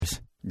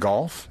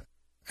golf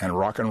and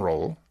rock and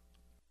roll.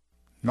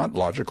 Not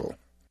logical,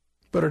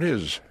 but it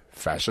is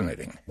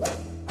fascinating.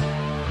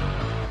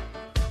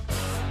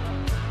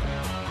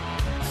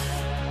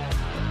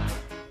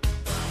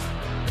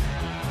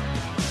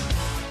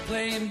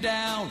 Laying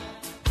down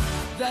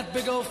that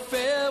big old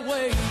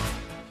fairway.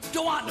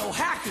 Don't want no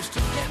hackers to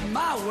get in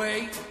my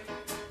way.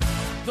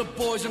 The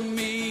boys and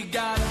me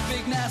got a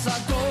big Nassau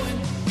going.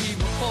 We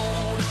were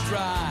born to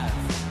drive.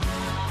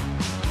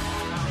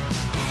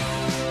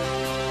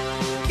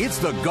 It's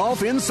the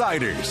Golf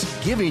Insiders,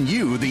 giving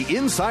you the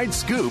inside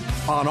scoop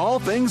on all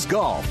things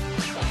golf.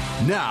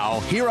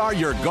 Now, here are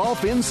your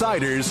Golf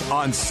Insiders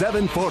on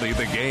 740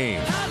 The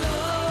Game.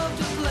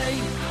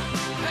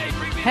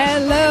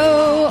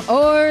 Hello,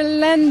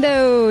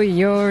 Orlando.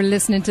 You're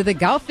listening to the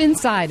Golf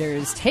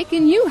Insiders,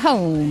 taking you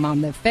home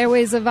on the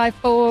fairways of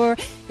I-4.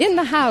 In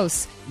the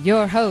house,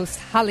 your host,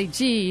 Holly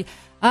G.,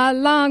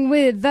 along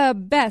with the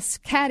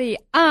best caddy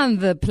on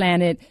the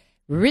planet,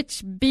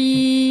 Rich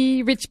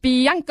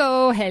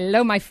Bianco.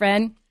 Hello, my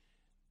friend.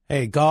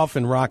 Hey, golf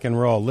and rock and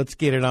roll. Let's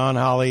get it on,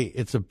 Holly.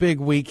 It's a big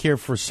week here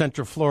for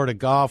Central Florida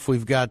golf.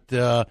 We've got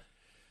the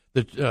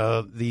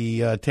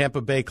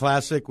Tampa Bay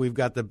Classic. We've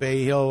got the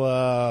Bay Hill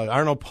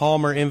Arnold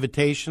Palmer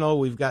Invitational.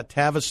 We've got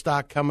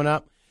Tavistock coming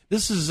up.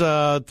 This is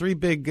two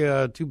big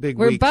weeks.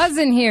 We're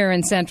buzzing here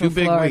in Central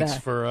Florida. 2 big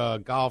weeks for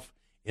golf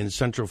in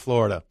Central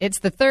Florida. It's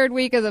the third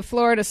week of the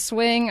Florida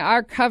Swing.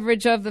 Our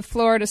coverage of the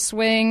Florida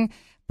Swing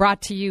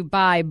brought to you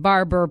by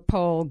Barber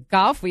Pole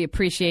Golf. We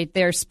appreciate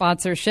their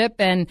sponsorship.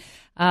 And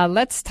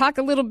let's talk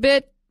a little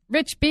bit,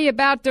 Rich B.,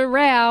 about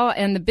Doral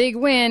and the big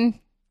win,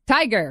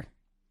 Tiger.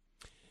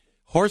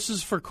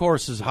 Horses for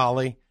courses,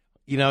 Holly.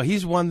 You know,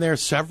 he's won there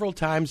several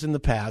times in the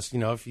past. You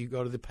know, if you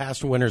go to the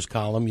past winners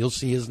column, you'll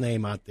see his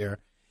name out there.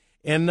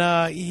 And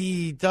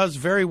he does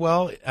very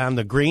well on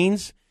the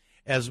greens.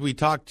 As we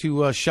talked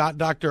to Shot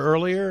Doctor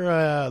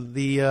earlier,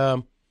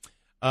 those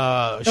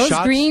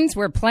shots, greens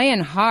were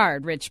playing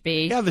hard, Rich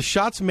B. Yeah, the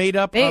shots made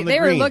up on the green. They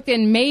were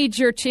looking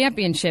major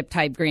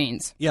championship-type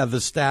greens. Yeah, the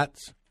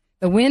stats.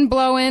 The wind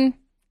blowing.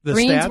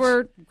 Greens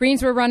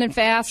stats? were running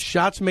fast.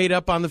 Shots made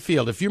up on the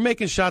field. If you're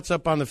making shots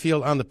up on the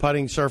field on the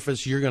putting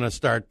surface, you're going to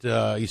start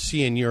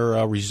seeing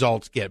your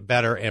results get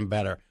better and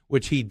better,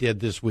 which he did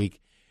this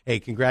week. Hey,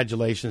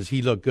 congratulations.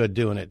 He looked good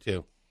doing it,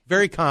 too.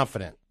 Very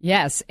confident.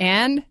 Yes,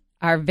 and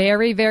our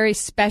very, very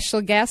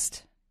special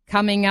guest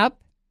coming up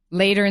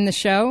later in the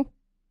show,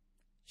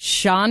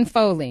 Sean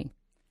Foley.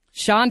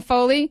 Sean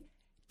Foley,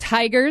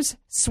 Tiger's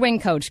swing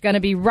coach, going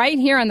to be right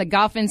here on the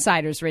Golf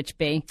Insiders, Rich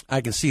B.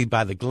 I can see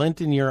by the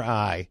glint in your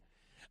eye,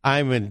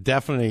 I'm in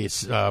definitely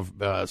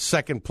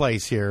second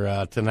place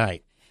here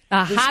tonight.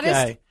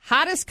 The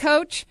hottest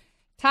coach,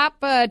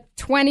 top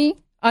 20,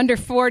 under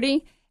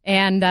 40,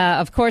 and,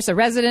 of course, a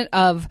resident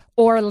of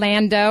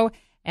Orlando.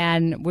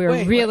 And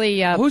we're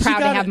really proud to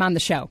have him on the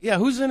show. Yeah,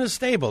 who's in his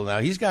stable now?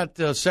 He's got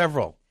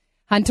several.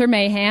 Hunter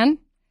Mahan,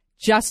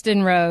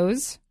 Justin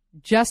Rose,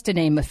 just to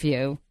name a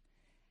few.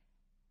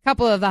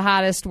 Couple of the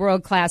hottest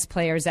world-class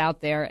players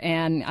out there.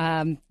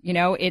 And,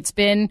 it's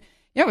been,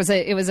 it was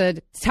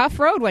a tough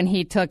road when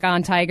he took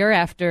on Tiger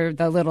after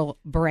the little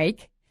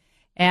break.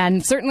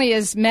 And certainly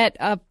has met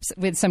up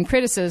with some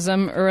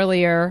criticism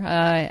earlier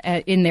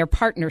in their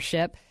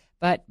partnership.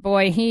 But,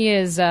 boy, he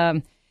is,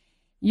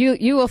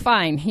 you will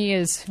find he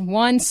is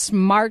one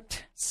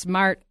smart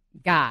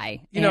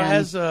guy. You know,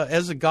 as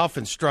a golf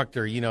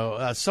instructor,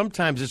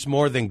 sometimes it's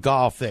more than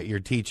golf that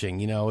you're teaching.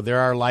 You know, there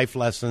are life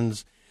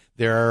lessons.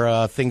 There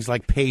are things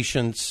like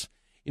patience,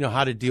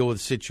 how to deal with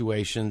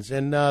situations.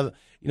 And,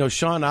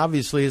 Sean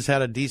obviously has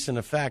had a decent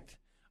effect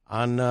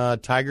on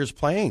Tiger's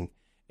playing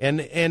and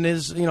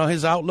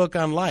his outlook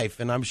on life.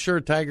 And I'm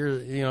sure Tiger,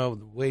 the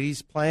way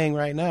he's playing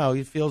right now,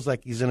 he feels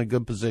like he's in a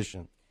good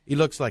position. He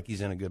looks like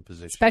he's in a good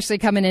position. Especially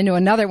coming into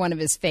another one of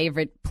his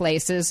favorite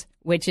places,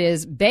 which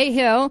is Bay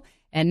Hill,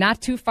 and not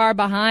too far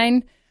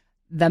behind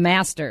the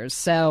Masters.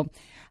 So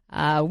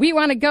we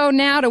want to go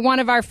now to one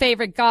of our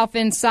favorite golf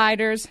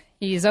insiders.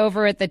 He's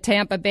over at the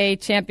Tampa Bay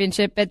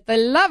Championship at the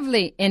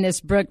lovely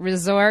Innisbrook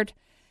Resort.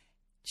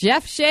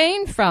 Jeff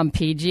Shane from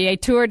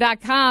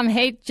PGAtour.com.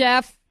 Hey,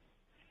 Jeff.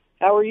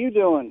 How are you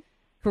doing?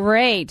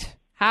 Great.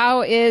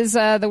 How is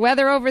the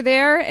weather over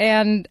there,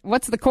 and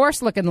what's the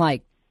course looking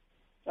like?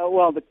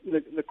 Well,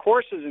 the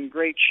course is in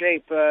great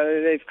shape.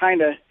 They've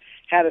kind of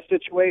had a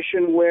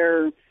situation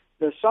where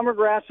the summer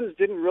grasses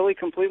didn't really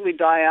completely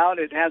die out.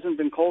 It hasn't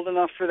been cold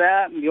enough for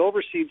that, and the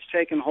overseed's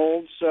taken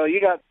hold. So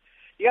you got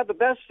the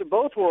best of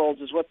both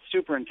worlds, is what the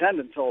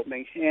superintendent told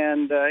me.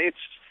 And it's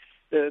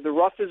the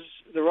rough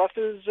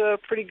is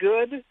pretty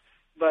good,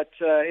 but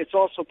it's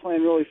also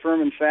playing really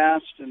firm and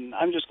fast. And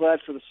I'm just glad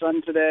for the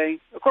sun today.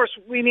 Of course,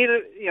 we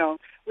needed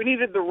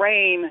the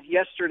rain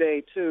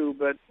yesterday too.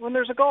 But when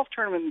there's a golf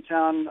tournament in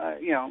town,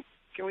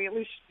 can we at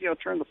least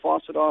turn the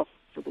faucet off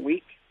for the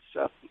week?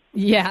 So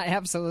yeah,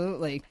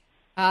 absolutely.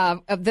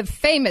 Of the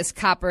famous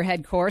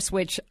Copperhead course,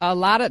 which a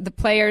lot of the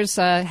players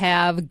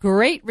have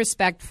great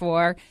respect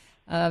for.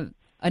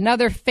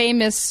 Another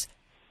famous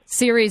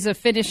series of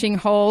finishing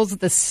holes,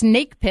 the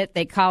Snake Pit,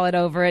 they call it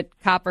over at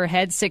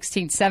Copperhead,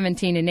 16,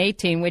 17, and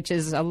 18, which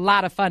is a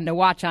lot of fun to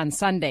watch on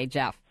Sunday,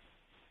 Jeff.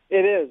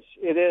 It is.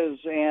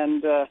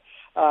 And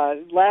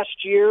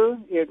last year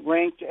it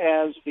ranked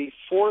as the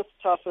fourth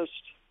toughest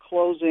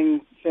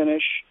closing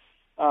finish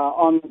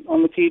on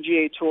the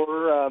PGA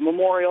Tour.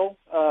 Memorial,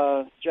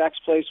 Jack's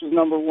Place was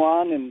number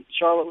 1, and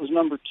Charlotte was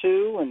number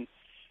 2, and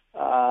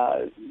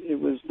it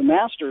was the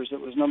Masters that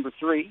was number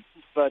 3.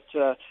 But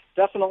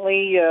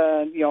definitely,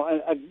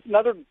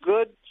 another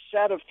good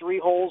set of 3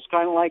 holes,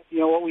 kind of like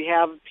what we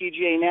have at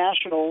PGA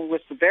National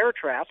with the Bear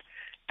Trap.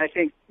 I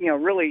think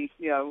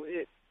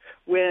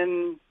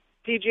when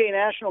PGA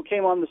National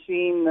came on the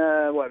scene,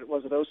 what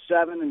was it,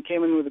 07, and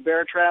came in with the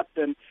Bear Trap,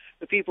 then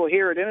the people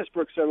here at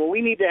Innisbrook said, well,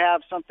 we need to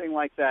have something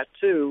like that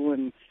too,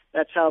 and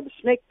that's how the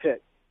Snake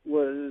Pit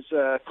was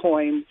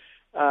coined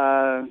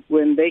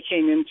when they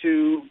came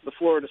into the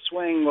Florida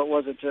Swing,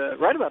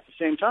 right about the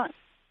same time.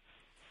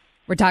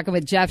 We're talking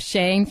with Jeff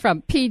Shane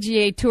from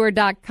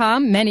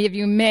PGAtour.com. Many of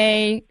you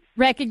may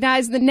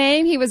recognize the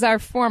name. He was our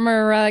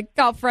former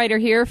golf writer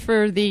here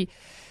for the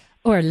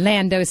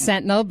Orlando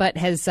Sentinel, but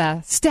has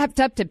stepped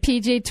up to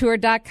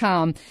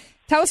PGAtour.com.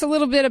 Tell us a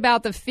little bit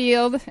about the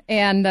field,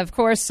 and of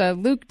course,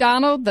 Luke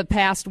Donald, the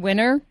past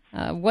winner.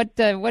 What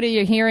are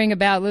you hearing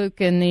about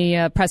Luke in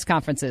the press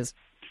conferences?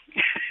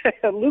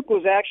 Luke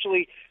was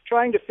actually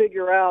trying to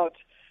figure out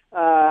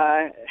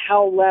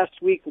how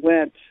last week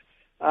went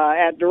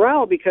at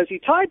Doral, because he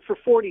tied for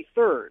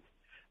 43rd,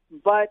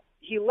 but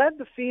he led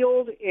the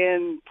field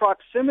in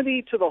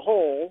proximity to the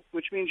hole,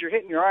 which means you're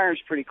hitting your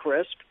irons pretty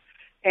crisp,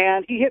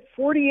 and he hit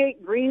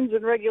 48 greens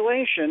in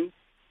regulation,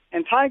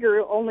 and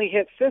Tiger only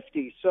hit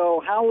 50.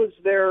 So how is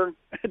there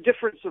a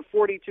difference of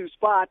 42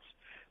 spots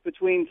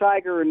between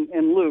Tiger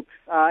and Luke?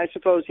 I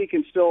suppose he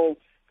can still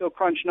go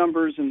crunch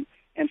numbers and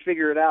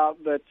figure it out,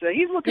 but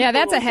he's looking. Yeah,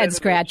 that's a head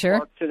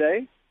scratcher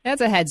today.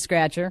 That's a head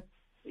scratcher.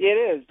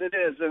 It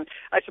is. And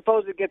I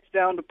suppose it gets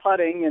down to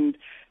putting and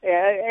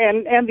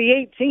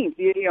the 18th.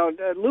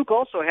 Luke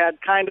also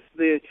had kind of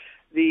the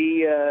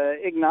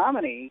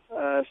ignominy,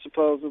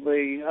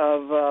 supposedly,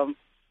 of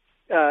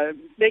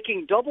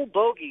making double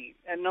bogey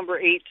at number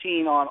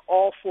 18 on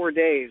all 4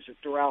 days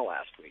at Doral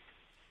last week.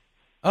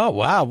 Oh,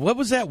 wow. What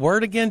was that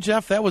word again,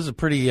 Jeff? That was a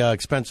pretty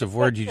expensive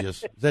word you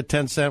just... Is that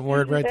 10-cent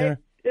word right there?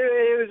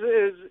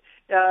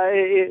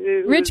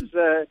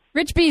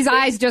 Rich B's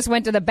eyes just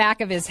went to the back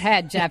of his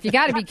head, Jeff. You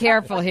got to be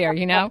careful here,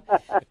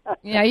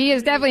 he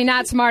is definitely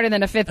not smarter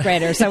than a fifth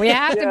grader, so we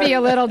have to be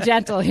a little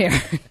gentle here.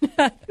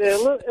 A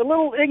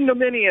little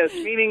ignominious,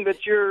 meaning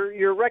that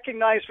you're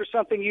recognized for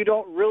something you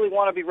don't really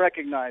want to be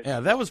recognized. Yeah,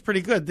 that was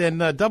pretty good. Then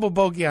double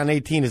bogey on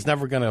 18 is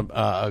never going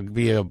to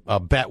be a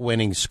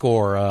bet-winning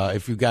score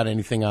if you've got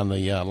anything on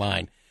the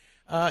line.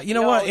 What?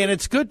 And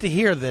it's good to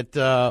hear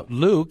that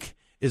Luke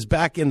is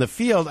back in the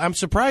field. I'm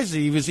surprised that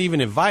he was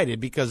even invited,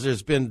 because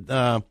there's been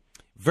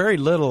very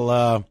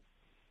little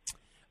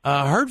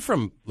heard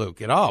from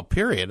Luke at all,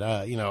 period.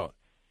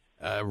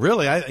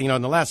 Really,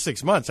 in the last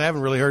 6 months, I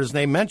haven't really heard his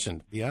name mentioned,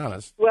 to be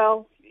honest.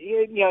 Well,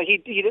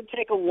 he did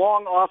take a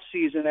long off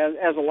season,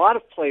 as a lot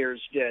of players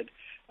did.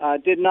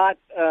 Did not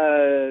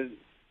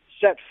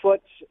set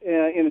foot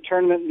in a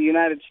tournament in the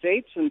United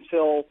States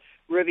until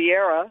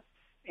Riviera.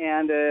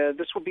 And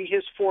this will be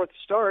his 4th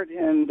start.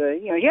 And,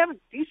 he had a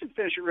decent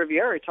finish at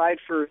Riviera. He tied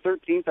for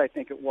 13th, I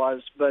think it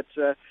was, but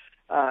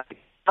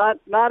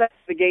not at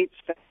the gates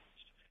fast.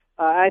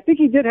 I think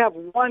he did have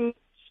one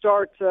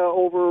start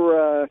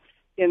over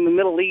in the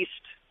Middle East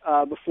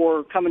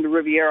before coming to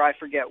Riviera. I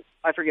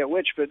forget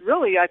which, but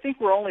really I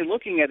think we're only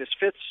looking at his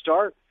 5th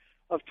start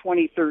of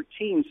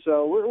 2013.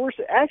 So we're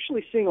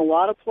actually seeing a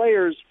lot of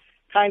players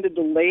kind of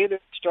delay their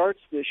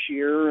starts this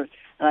year, and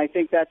I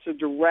think that's a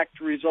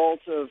direct result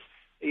of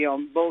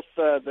both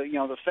the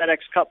FedEx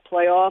Cup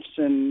playoffs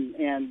and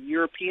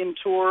European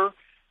Tour,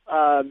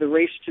 the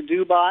race to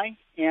Dubai,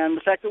 and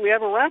the fact that we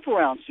have a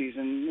wraparound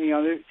season.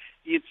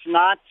 It's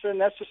not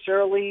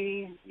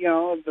necessarily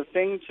the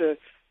thing to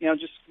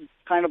just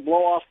kind of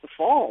blow off the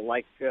fall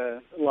like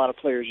a lot of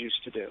players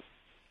used to do.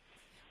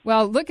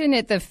 Well, looking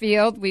at the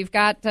field, we've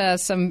got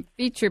some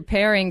feature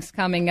pairings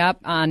coming up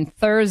on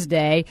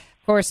Thursday.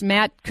 Of course,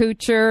 Matt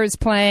Kuchar is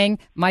playing,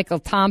 Michael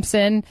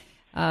Thompson,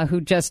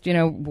 who just,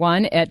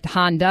 won at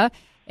Honda,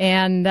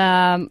 and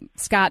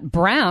Scott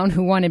Brown,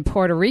 who won in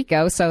Puerto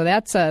Rico. So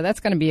that's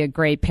going to be a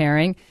great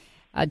pairing.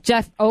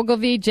 Jeff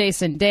Ogilvy,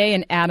 Jason Day,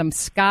 and Adam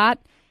Scott,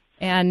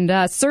 and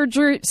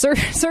Sergio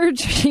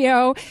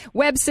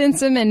Webb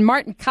Simpson and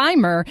Martin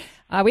Keimer.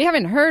 We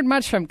haven't heard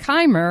much from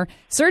Keimer.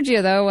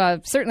 Sergio,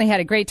 though, certainly had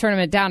a great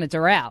tournament down at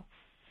Doral.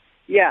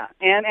 Yeah,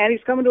 and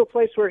he's coming to a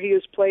place where he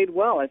has played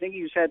well. I think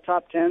he's had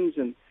top tens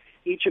in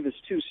each of his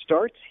 2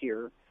 starts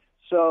here.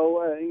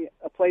 So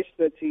a place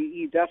that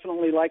he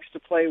definitely likes to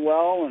play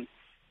well. And,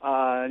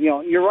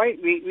 you're right.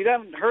 We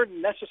haven't heard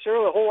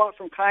necessarily a whole lot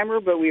from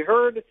Keimer, but we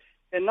heard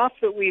enough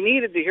that we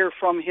needed to hear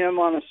from him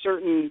on a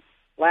certain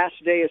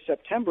last day of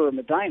September in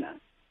Medina.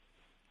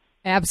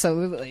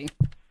 Absolutely.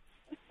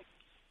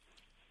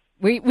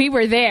 We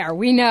were there.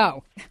 We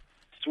know.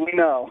 we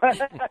know.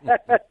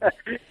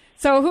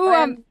 So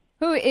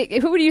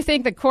who do you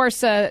think the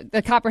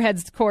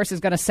Copperheads course is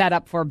going to set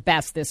up for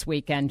best this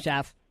weekend,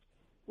 Jeff?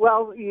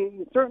 Well,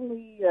 you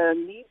certainly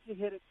need to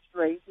hit it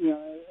straight. You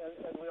know,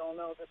 as we all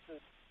know, this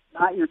is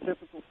not your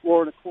typical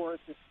Florida course.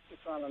 It's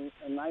on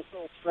a nice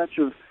little stretch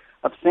of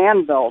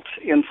sand belt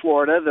in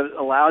Florida that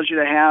allows you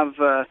to have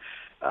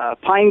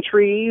pine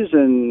trees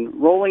and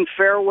rolling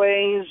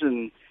fairways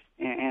and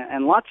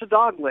lots of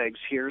dog legs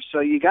here.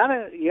 So you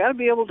gotta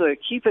be able to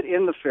keep it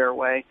in the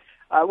fairway,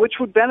 which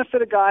would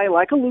benefit a guy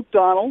like a Luke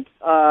Donald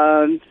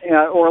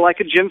or like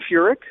a Jim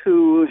Furyk,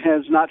 who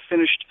has not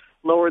finished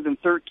lower than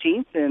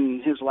 13th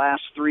in his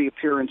last 3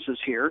 appearances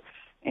here,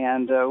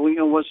 and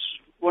was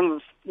one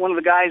of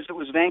the guys that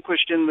was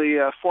vanquished in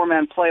the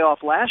 4-man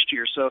playoff last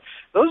year. So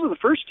those are the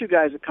first 2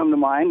 guys that come to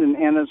mind.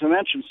 And as I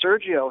mentioned,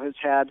 Sergio has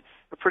had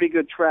a pretty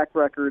good track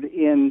record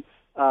in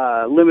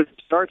limited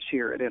starts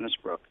here at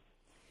Innisbrook.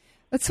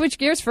 Let's switch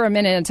gears for a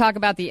minute and talk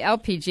about the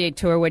LPGA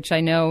Tour, which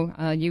I know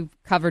you've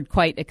covered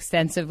quite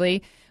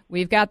extensively.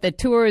 We've got the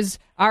Tour's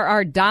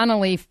R.R.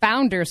 Donnelley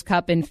Founders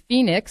Cup in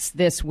Phoenix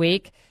this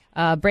week.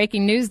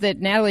 Breaking news that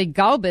Natalie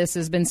Gulbis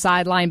has been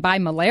sidelined by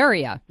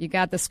malaria. You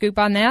got the scoop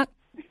on that?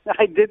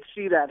 I did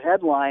see that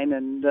headline,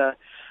 and a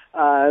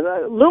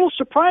little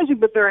surprising,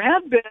 but there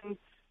have been,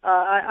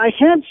 I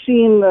had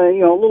seen,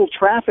 a little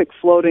traffic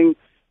floating,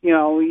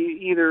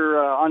 either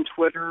on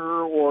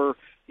Twitter or,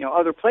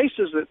 other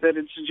places that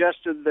had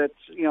suggested that,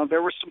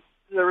 there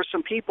were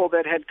some people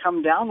that had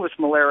come down with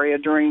malaria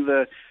during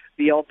the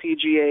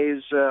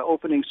LPGA's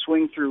opening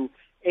swing through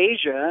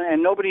Asia,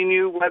 and nobody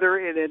knew whether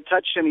it had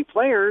touched any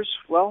players.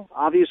 Well,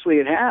 obviously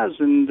it has,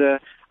 and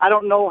I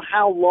don't know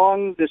how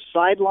long this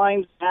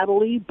sidelines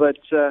Natalie, but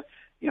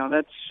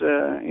that's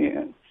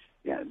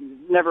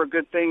never a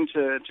good thing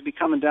to be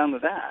coming down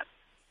with that.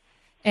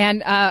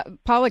 And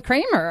Paula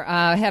Kramer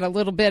had a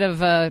little bit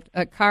of a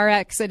car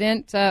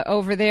accident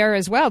over there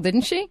as well,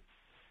 didn't she?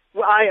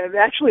 Well,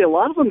 actually, a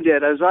lot of them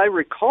did. As I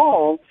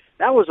recall,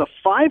 that was a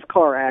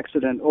 5-car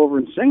accident over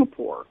in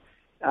Singapore.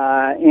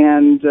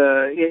 And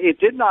it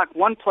did knock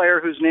one player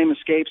whose name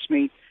escapes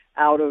me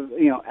out of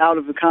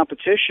the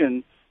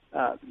competition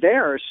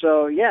there.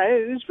 So yeah,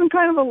 it's been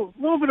kind of a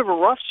little bit of a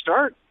rough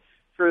start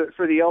for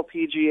the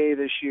LPGA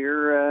this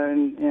year,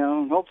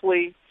 and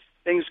hopefully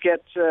things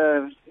get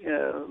a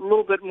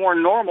little bit more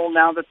normal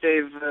now that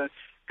they've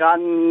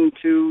gotten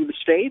to the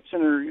States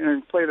and are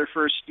play their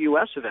first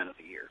U.S. event of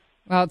the year.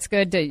 Well, it's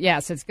good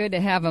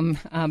to have them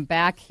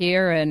back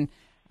here, and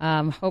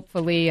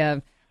hopefully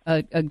a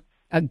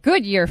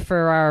good year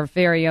for our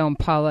very own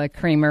Paula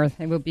Kramer.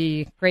 It will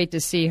be great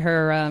to see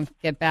her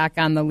get back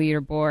on the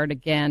leaderboard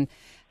again.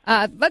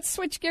 Let's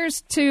switch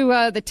gears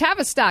to the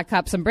Tavistock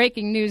Cup. Some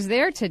breaking news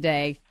there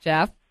today,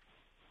 Jeff.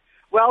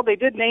 Well, they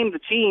did name the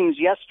teams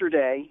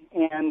yesterday,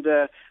 and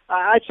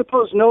I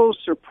suppose no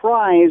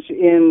surprise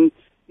in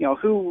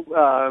who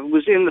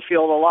was in the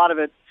field. A lot of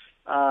it,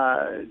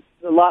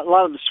 a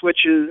lot of the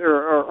switches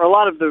or a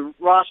lot of the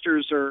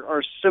rosters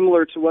are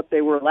similar to what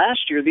they were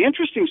last year. The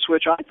interesting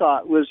switch, I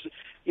thought, was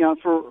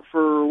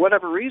for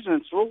whatever reason,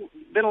 it's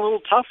been a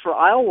little tough for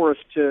Isleworth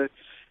to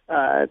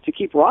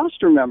keep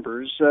roster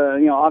members.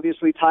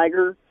 Obviously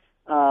Tiger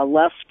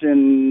left,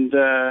 and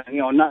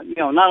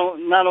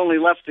not only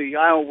left the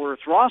Isleworth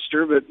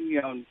roster, but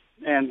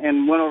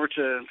and went over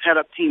to head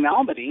up Team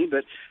Albany,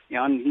 but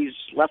and he's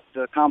left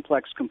the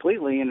complex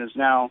completely and is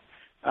now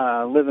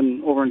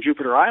living over in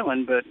Jupiter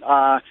Island. But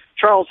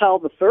Charles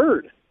Howell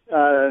III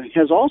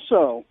has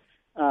also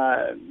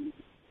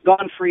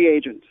gone free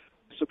agent,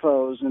 I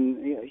suppose,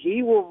 and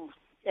he will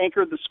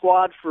anchor the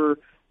squad for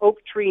Oak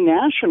Tree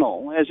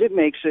National as it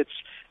makes its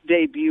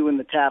debut in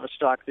the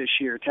Tavistock this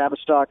year.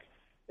 Tavistock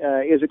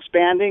is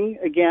expanding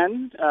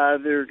again.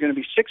 There are going to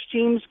be 6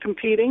 teams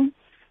competing,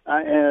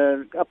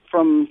 up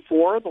from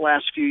 4 the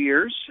last few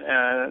years.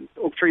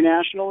 Oak Tree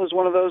National is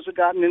one of those that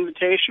got an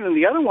invitation, and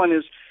the other one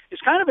is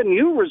kind of a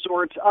new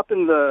resort up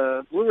in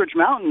the Blue Ridge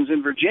Mountains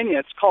in Virginia.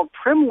 It's called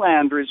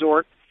Primland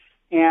Resort,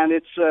 and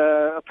it's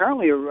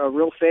apparently a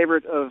real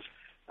favorite of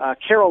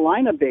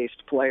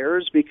Carolina-based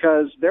players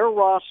because their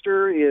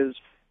roster is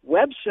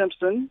Webb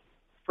Simpson,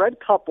 Fred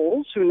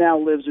Couples, who now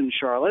lives in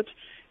Charlotte,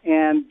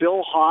 and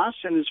Bill Haas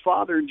and his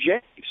father,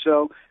 Jay.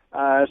 So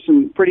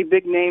some pretty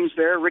big names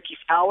there. Ricky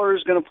Fowler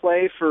is going to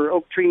play for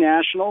Oak Tree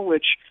National,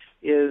 which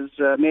is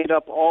made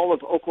up all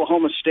of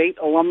Oklahoma State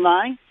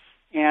alumni.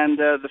 And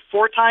the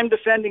 4-time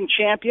defending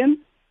champion,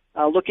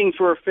 looking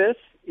for a 5th,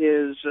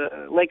 is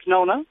Lake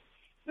Nona,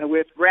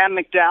 with Graham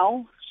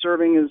McDowell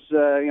serving as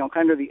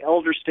kind of the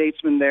elder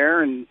statesman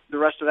there, and the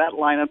rest of that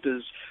lineup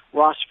is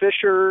Ross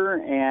Fisher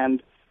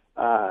and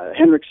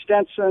Henrik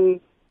Stenson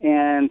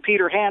and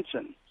Peter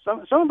Hansen.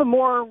 Some of the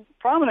more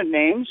prominent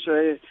names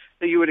that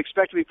you would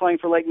expect to be playing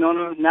for Lake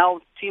Nona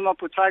now team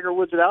up with Tiger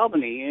Woods at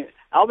Albany.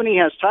 Albany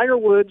has Tiger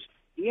Woods,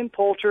 Ian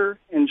Poulter,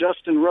 and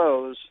Justin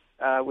Rose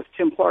with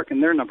Tim Clark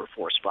in their number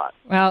 4 spot.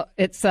 Well,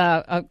 it's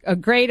a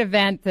great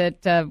event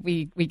that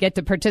we get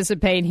to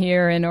participate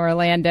here in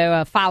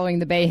Orlando following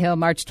the Bay Hill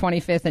March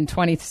 25th and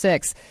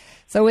 26th.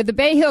 So with the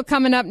Bay Hill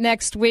coming up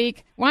next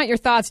week, I want your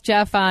thoughts,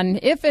 Jeff, on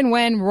if and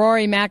when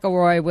Rory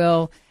McIlroy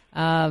will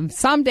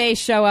someday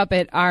show up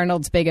at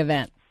Arnold's big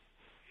event.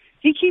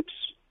 He keeps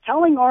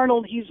telling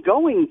Arnold he's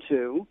going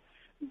to,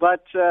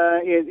 but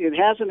it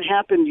hasn't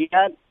happened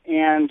yet.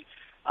 And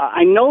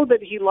I know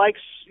that he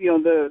likes,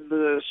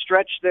 the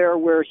stretch there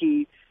where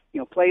he,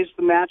 plays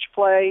the match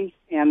play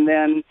and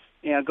then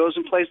goes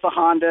and plays the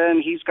Honda,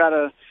 and he's got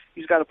a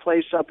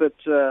place up at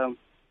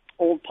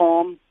Old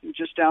Palm,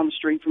 just down the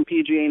street from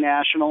PGA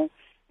National,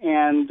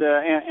 and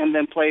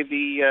then play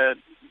the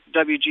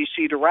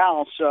WGC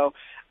Doral. So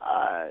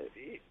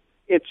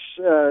it's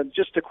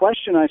just a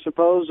question, I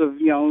suppose, of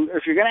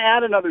if you're going to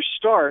add another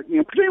start,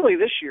 particularly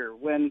this year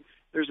when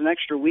there's an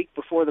extra week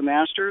before the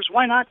Masters,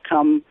 why not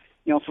come?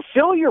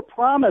 Fulfill your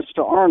promise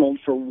to Arnold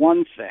for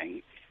one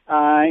thing.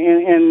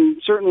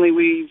 And certainly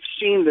we've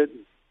seen that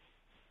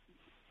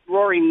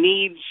Rory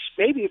needs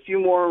maybe a few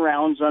more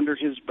rounds under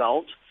his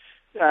belt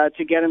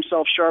to get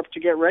himself sharp to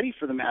get ready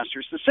for the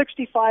Masters. The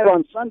 65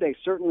 on Sunday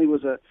certainly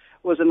was a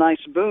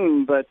nice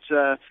boon, but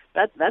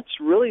that's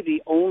really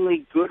the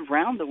only good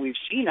round that we've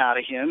seen out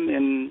of him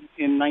in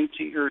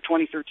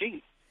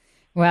 2013.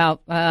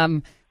 Well,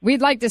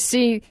 we'd like to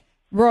see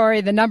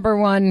Rory, the number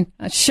 1,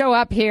 show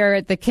up here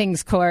at the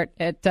King's Court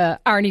at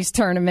Arnie's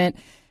tournament,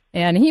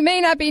 and he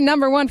may not be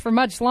number 1 for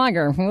much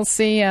longer. We'll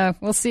see.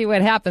 We'll see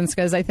what happens,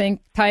 because I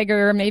think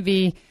Tiger may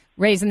be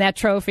raising that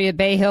trophy at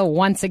Bay Hill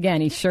once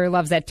again. He sure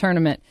loves that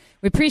tournament.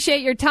 We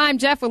appreciate your time,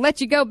 Jeff. We'll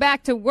let you go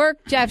back to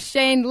work. Jeff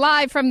Shane,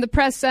 live from the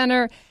Press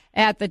Center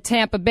at the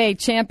Tampa Bay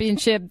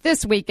Championship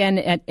this weekend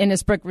at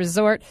Innisbrook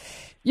Resort.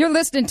 You're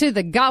listening to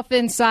the Golf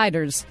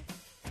Insiders.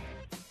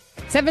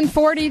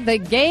 740 The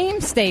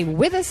Game. Stay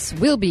with us.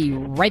 We'll be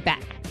right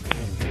back.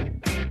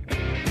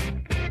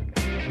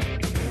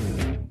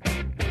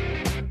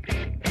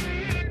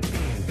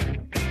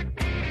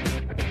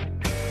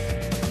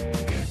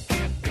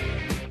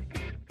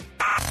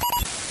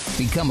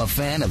 Become a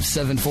fan of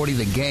 740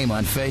 The Game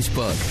on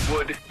Facebook.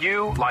 Would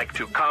you like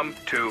to come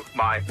to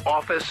my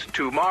office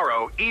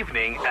tomorrow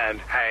evening and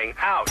hang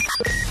out?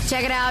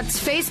 Check it out.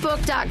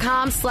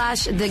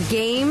 Facebook.com/The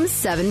Game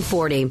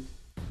 740.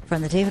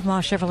 From the David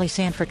Moss Chevrolet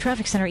Sanford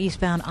Traffic Center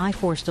eastbound,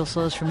 I-4 still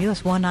slows from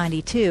US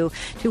 192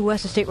 to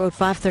west of State Road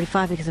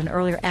 535 because of an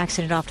earlier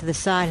accident off to the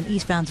side, and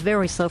eastbound's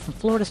very slow from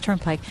Florida's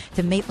Turnpike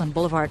to Maitland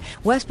Boulevard.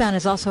 Westbound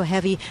is also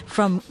heavy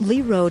from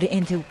Lee Road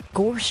into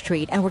Gore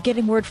Street, and we're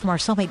getting word from our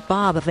cellmate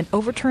Bob of an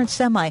overturned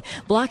semi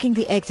blocking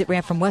the exit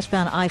ramp from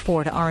westbound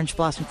I-4 to Orange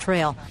Blossom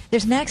Trail.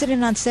 There's an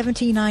accident on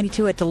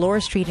 1792 at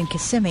Dolores Street in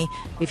Kissimmee.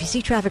 If you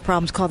see traffic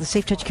problems, call the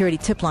Safe Touch Security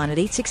tip line at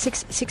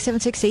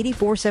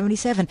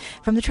 866-676-8477.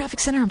 From the Traffic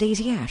Center, I'm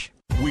Daisy Ash.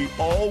 We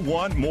all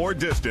want more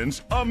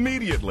distance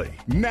immediately.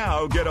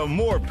 Now get a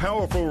more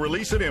powerful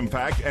release and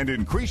impact and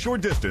increase your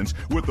distance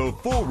with the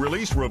Full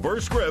Release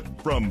Reverse Grip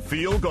from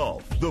Field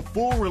Golf. The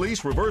Full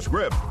Release Reverse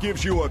Grip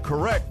gives you a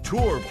correct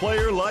tour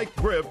player-like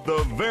grip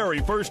the very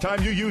first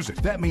time you use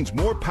it. That means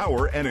more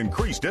power and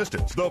increased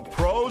distance. The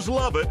pros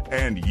love it,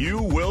 and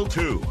you will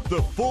too.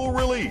 The Full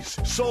Release,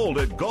 sold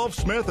at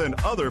Golfsmith and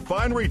other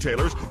fine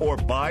retailers, or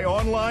buy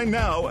online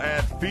now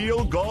at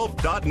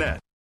fieldgolf.net.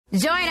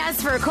 Join us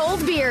for a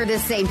cold beer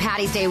this St.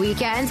 Patty's Day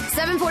weekend.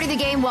 740 The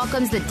Game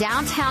welcomes the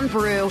Downtown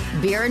Brew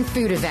Beer and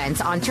Food event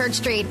on Church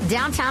Street,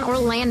 downtown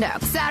Orlando.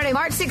 Saturday,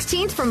 March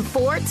 16th from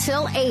 4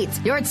 till 8.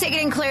 Your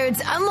ticket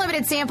includes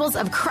unlimited samples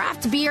of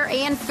craft beer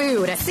and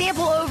food.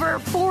 Sample over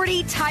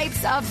 40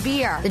 types of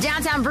beer. The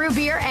Downtown Brew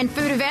Beer and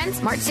Food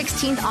event, March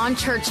 16th on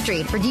Church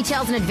Street. For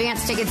details and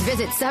advance tickets,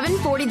 visit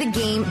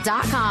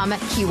 740thegame.com,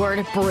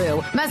 keyword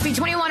brew. Must be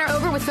 21 or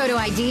over with photo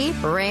ID.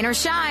 Rain or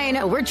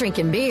shine, we're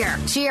drinking beer.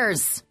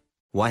 Cheers.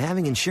 Why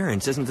having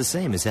insurance isn't the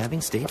same as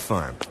having State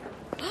Farm.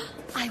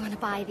 I want to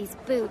buy these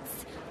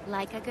boots.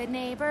 Like a good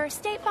neighbor,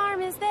 State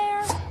Farm is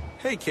there.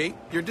 Hey, Kate,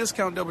 your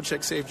discount double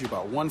check saved you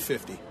about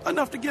 $150.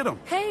 Enough to get them.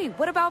 Hey,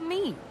 what about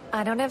me?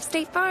 I don't have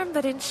State Farm,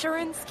 but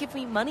insurance gives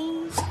me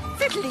money.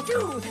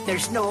 Fiddly-doo,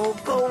 there's no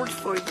gold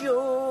for you.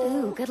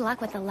 Ooh, good luck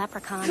with the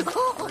leprechaun.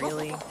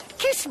 Really?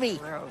 Kiss me.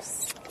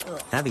 Gross.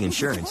 Having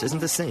insurance isn't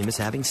the same as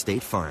having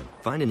State Farm.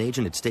 Find an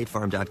agent at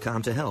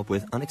statefarm.com to help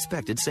with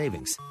unexpected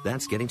savings.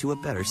 That's getting to a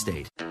better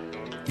state.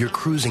 You're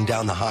cruising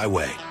down the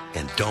highway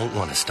and don't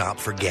want to stop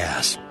for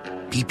gas.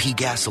 BP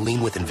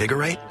Gasoline with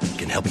Invigorate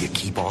can help you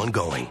keep on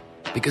going,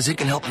 because it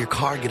can help your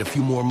car get a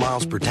few more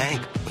miles per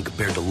tank when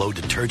compared to low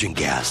detergent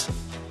gas.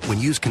 When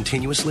used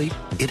continuously,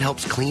 it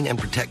helps clean and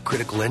protect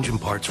critical engine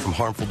parts from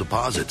harmful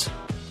deposits,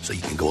 so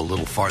you can go a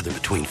little farther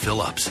between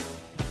fill-ups.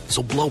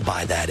 So blow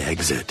by that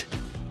exit.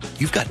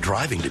 You've got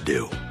driving to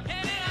do.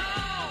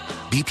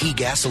 BP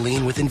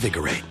Gasoline with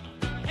Invigorate.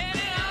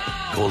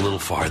 Go a little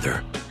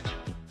farther.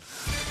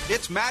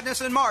 It's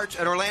Madness in March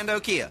at Orlando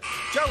Kia.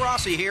 Joe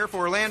Rossi here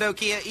for Orlando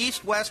Kia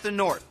East, West, and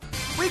North.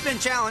 We've been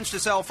challenged to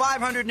sell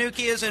 500 new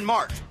Kias in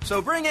March.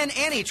 So bring in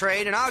any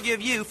trade, and I'll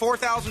give you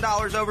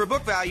 $4,000 over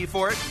book value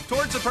for it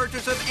towards the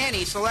purchase of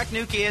any select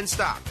new Kia in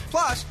stock.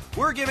 Plus,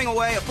 we're giving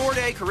away a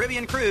 4-day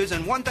Caribbean cruise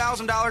and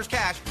 $1,000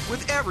 cash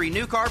with every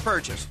new car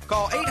purchase.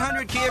 Call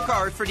 800 Kia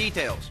Cars for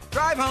details.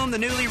 Drive home the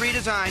newly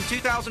redesigned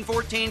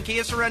 2014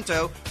 Kia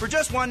Sorento for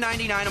just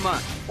 $199 a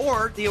month,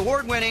 or the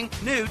award-winning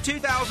new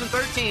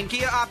 2013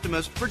 Kia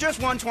Optimus for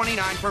just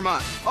 $129 per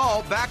month.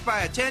 All backed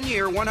by a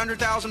 10-year,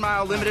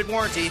 100,000-mile limited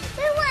warranty.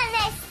 We want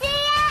a Kia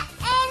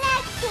and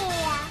a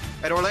Kia.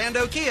 At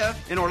Orlando Kia,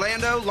 in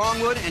Orlando,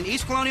 Longwood, and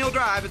East Colonial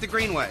Drive at the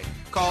Greenway.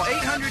 Call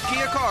 800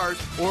 Kia Cars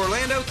or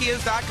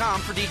OrlandoKias.com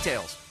for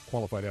details.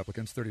 Qualified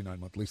applicants,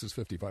 39-month leases,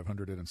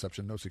 $5,500 at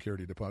inception, no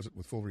security deposit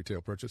with full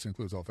retail purchase,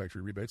 includes all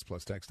factory rebates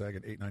plus tax tag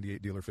and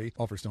 $898 dealer fee.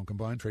 Offers don't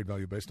combine, trade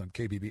value based on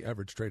KBB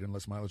average, trade and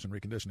less mileage and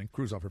reconditioning.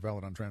 Cruise offer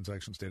valid on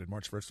transactions dated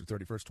March 1st through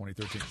 31st,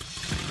 2013.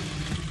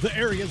 The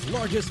area's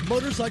largest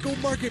motorcycle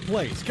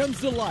marketplace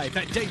comes to life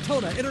at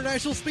Daytona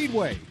International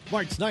Speedway,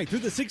 March 9th through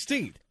the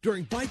 16th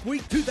during Bike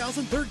Week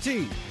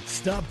 2013.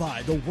 Stop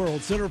by the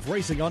World Center of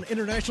Racing on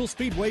International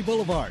Speedway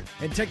Boulevard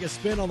and take a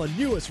spin on the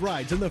newest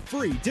rides in the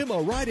free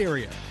demo ride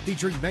area,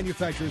 featuring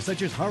manufacturers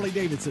such as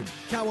Harley-Davidson,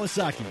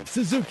 Kawasaki,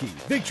 Suzuki,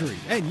 Victory,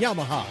 and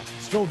Yamaha.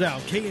 Stroll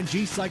down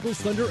K&G Cycles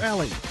Thunder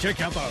Alley.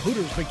 Check out the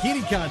Hooters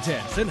Bikini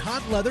Contest and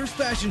Hot Leathers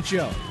Fashion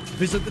Show.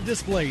 Visit the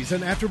displays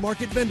and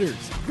aftermarket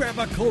vendors. Grab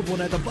a cold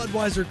one at the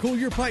Budweiser Cool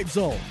Your Pipe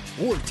Zone.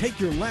 Or take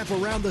your lap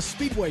around the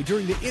Speedway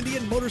during the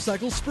Indian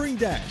Motorcycle Spring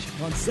Dash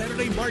on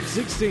Saturday, March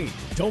 16th.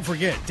 Don't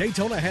forget,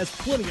 Daytona has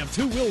plenty of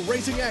two-wheel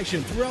racing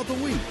action throughout the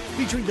week,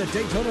 featuring the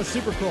Daytona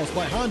Supercross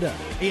by Honda,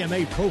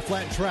 AMA Pro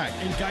Flat Track,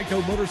 and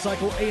Geico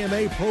Motorcycle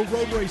AMA Pro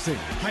Road Racing,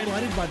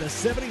 highlighted by the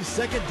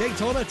 72nd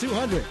Daytona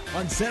 200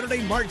 on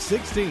Saturday, March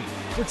 16th.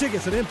 For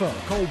tickets and info,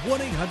 call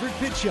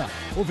 1-800-PIT-SHOP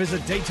or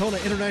visit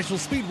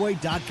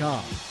DaytonaInternationalSpeedway.com.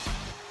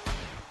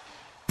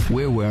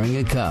 We're wearing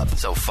a cup,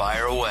 so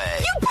fire away.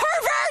 You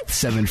pervert!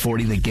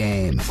 740 The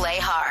Game. Play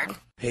hard.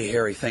 Hey,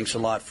 Harry, thanks a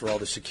lot for all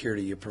the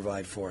security you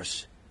provide for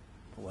us.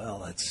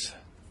 Well, it's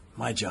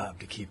my job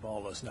to keep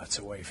all those nuts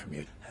away from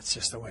you. That's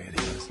just the way it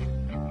is.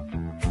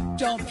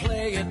 Don't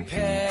play at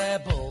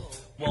Pebble,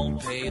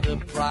 won't pay the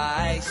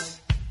price.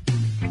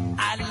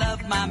 I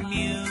love my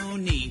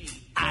Muni,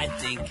 I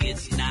think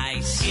it's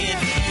nice. It'd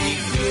be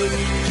good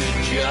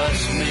to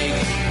just make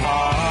it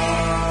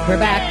hard. We're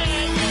back.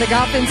 The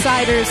Golf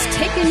Insiders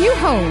taking you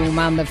home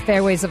on the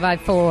fairways of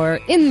I-4.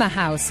 In the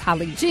house,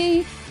 Holly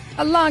G,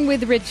 along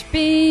with Rich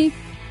B.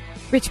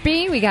 Rich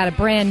B, we got a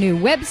brand new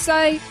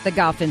website,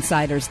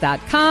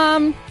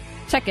 thegolfinsiders.com.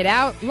 Check it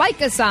out.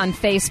 Like us on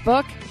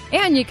Facebook.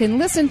 And you can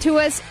listen to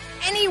us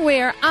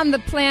anywhere on the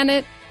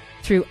planet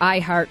through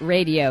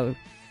iHeartRadio.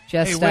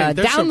 Just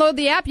download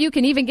the app. You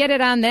can even get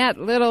it on that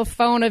little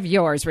phone of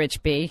yours,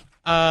 Rich B.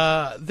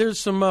 There's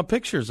some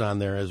pictures on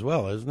there as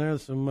well, isn't there?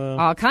 Some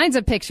all kinds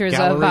of pictures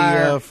gallery, of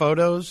our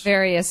photos,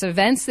 various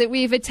events that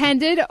we've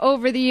attended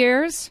over the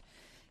years.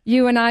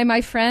 You and I,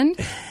 my friend.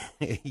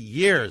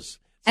 Years.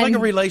 It's like a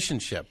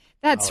relationship.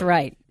 That's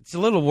right. It's a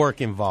little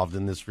work involved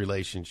in this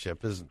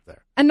relationship, isn't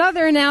there?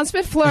 Another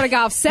announcement, Florida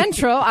Golf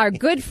Central, our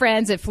good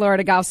friends at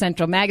Florida Golf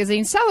Central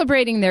Magazine,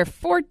 celebrating their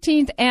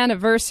 14th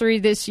anniversary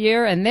this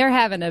year, and they're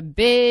having a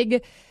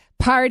big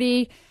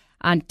party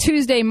on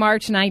Tuesday,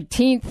 March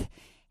 19th.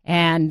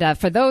 And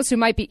for those who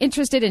might be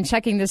interested in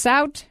checking this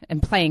out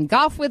and playing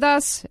golf with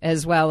us,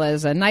 as well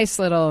as a nice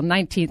little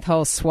 19th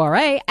hole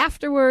soiree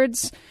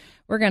afterwards,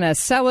 we're going to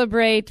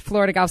celebrate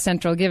Florida Golf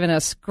Central giving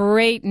us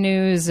great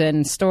news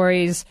and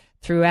stories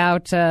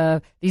throughout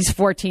these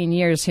 14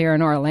 years here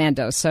in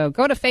Orlando. So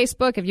go to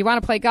Facebook if you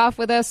want to play golf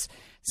with us,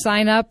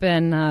 sign up,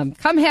 and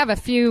come have a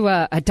few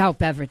adult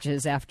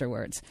beverages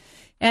afterwards.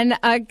 And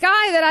a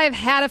guy that I've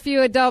had a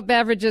few adult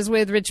beverages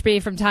with, Rich B,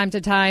 from time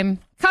to time,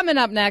 coming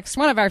up next,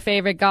 one of our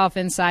favorite golf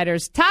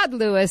insiders, Todd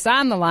Lewis,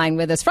 on the line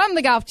with us from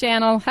the Golf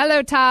Channel.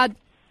 Hello, Todd.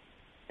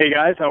 Hey,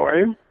 guys. How are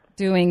you?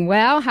 Doing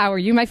well. How are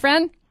you, my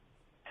friend?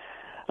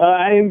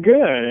 I am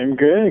good. I'm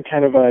good.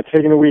 Kind of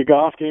taking a week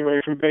off, getting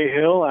ready for Bay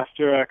Hill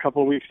after a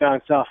couple of weeks down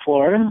in South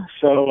Florida.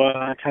 So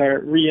kind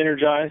of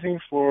re-energizing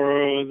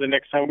for the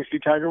next time we see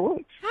Tiger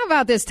Woods. How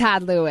about this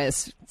Todd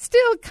Lewis?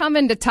 Still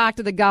coming to talk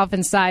to the Golf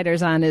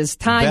Insiders on his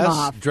time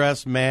off. Best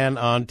dressed man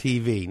on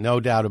TV, no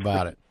doubt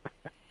about it.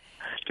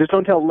 Just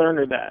don't tell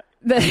Lerner that.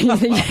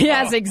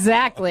 Yes,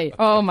 exactly.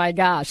 Oh, my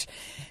gosh.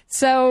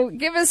 So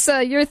give us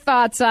your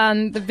thoughts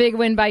on the big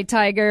win by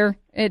Tiger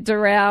at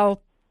Doral.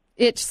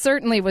 It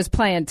certainly was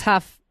playing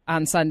tough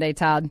on Sunday,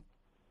 Todd.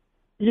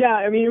 Yeah,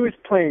 I mean, he was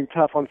playing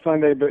tough on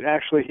Sunday, but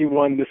actually he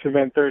won this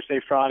event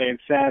Thursday, Friday, and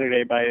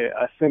Saturday by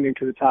ascending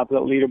to the top of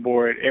the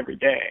leaderboard every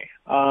day.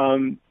 I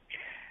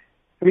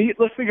mean,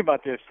 let's think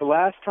about this. The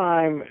last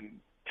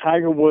time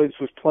Tiger Woods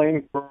was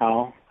playing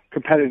Doral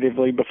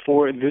competitively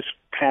before this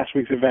past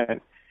week's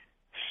event,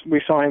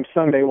 we saw him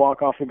Sunday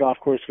walk off the golf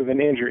course with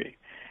an injury.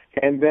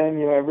 And then,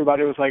 you know,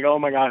 everybody was like, oh,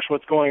 my gosh,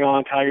 what's going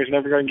on? Tiger's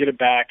never going to get it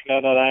back.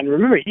 And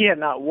remember, he had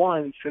not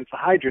won since the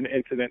hydrant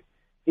incident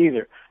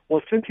either.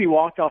 Well, since he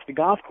walked off the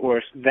golf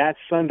course that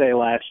Sunday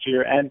last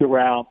year at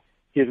Doral,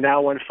 He has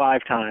now won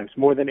 5 times,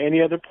 more than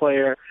any other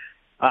player,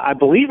 I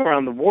believe,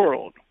 around the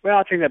world. Well,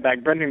 I'll take that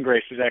back. Brendan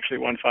Grace has actually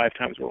won 5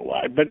 times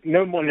worldwide, but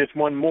no one has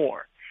won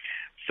more.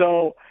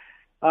 So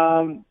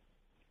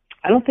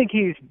I don't think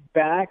he's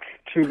back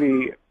to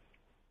the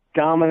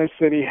dominance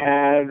that he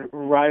had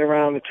right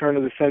around the turn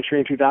of the century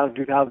in 2000,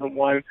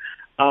 2001,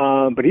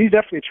 but he's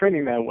definitely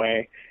trending that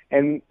way.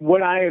 And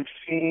what I have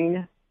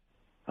seen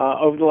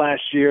over the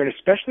last year, and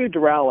especially at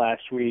Doral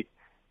last week,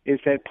 is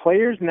that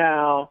players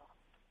now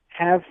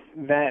have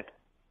that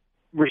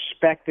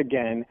respect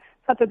again.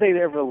 Not that they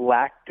ever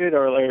lacked it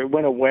or it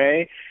went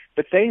away,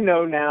 but they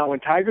know now when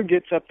Tiger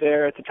gets up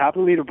there at the top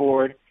of the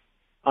leaderboard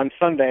on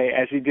Sunday,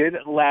 as he did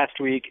last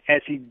week,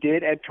 as he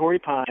did at Torrey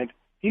Pines,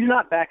 he's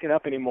not backing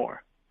up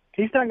anymore.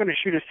 He's not going to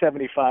shoot a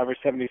 75 or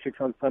 76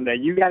 on Sunday.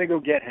 You got to go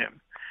get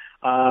him.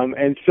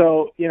 And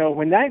so, you know,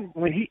 when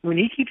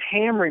he keeps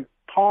hammering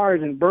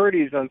pars and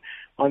birdies on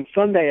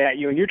Sunday at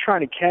you, and you're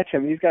trying to catch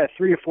him, and he's got a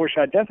 3 or 4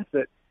 shot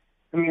deficit.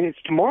 I mean,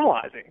 it's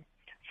demoralizing.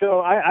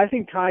 So I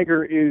think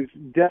Tiger is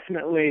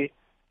definitely.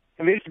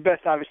 I mean, it's the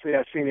best, obviously,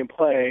 I've seen him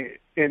play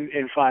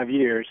in 5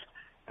 years.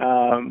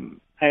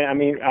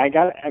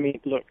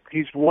 Look,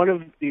 he's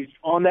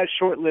on that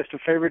short list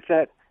of favorites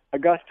at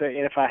Augusta,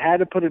 and if I had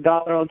to put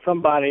 $1 on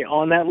somebody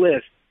on that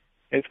list,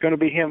 it's going to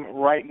be him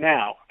right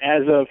now,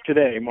 as of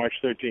today, March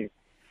 13th.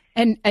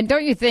 And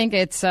don't you think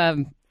it's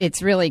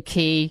really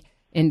key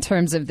in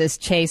terms of this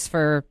chase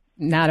for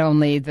not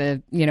only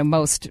the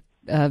most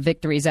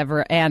victories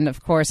ever, and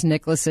of course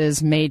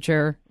Nicklaus's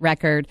major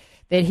record,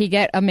 that he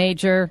get a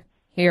major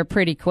here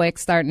pretty quick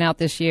starting out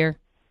this year?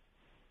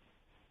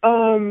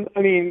 I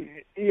mean,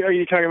 are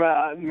you talking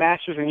about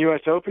Masters and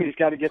U.S. Open? He's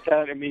got to get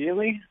that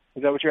immediately?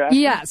 Is that what you're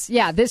asking? Yes,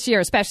 yeah, this year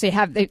especially,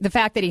 have the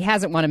fact that he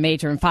hasn't won a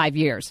major in 5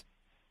 years.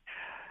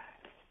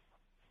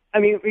 I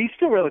mean, he's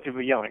still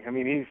relatively young. I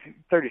mean, he's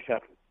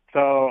 37.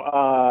 So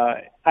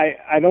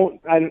I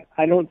don't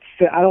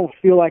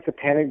feel like the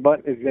panic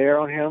button is there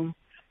on him.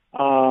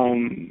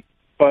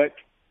 But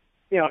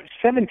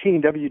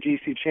 17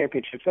 WGC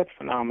championships, that's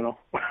phenomenal.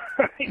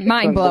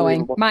 Mind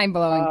blowing.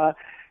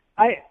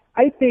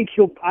 I think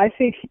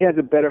he has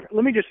a better.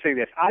 Let me just say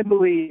this: I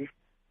believe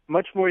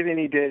much more than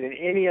he did in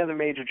any other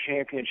major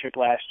championship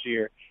last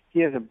year. He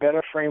has a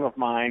better frame of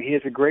mind. He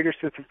has a greater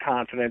sense of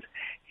confidence.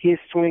 His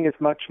swing is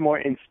much more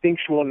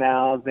instinctual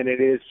now than it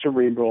is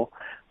cerebral.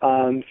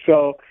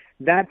 So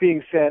that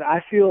being said,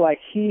 I feel like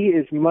he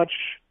is much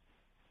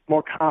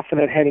more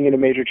confident heading into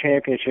major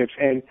championships.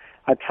 And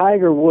a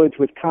Tiger Woods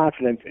with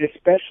confidence,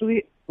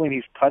 especially when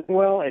he's putting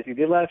well, as he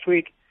did last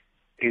week,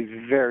 is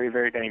very,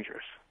 very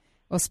dangerous.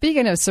 Well,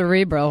 speaking of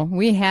cerebral,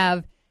 we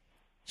have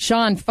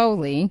Sean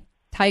Foley,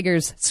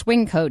 Tiger's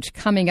swing coach,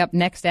 coming up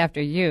next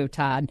after you,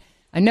 Todd.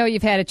 I know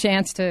you've had a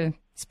chance to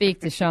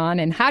speak to Sean,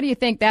 and how do you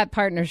think that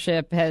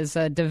partnership has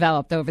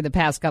developed over the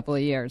past couple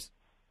of years?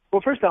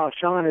 Well, first off,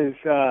 Sean is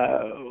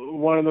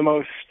one of the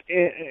most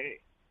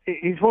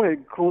he's one of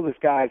the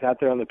coolest guys out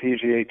there on the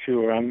PGA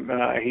Tour.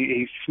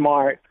 He's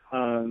smart.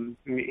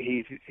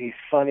 He's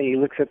funny. He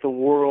looks at the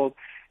world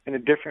in a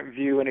different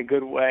view, in a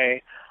good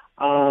way.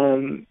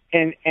 And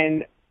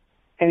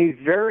he's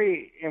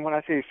very, and when I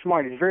say he's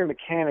smart, he's very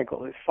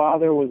mechanical. His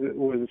father was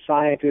a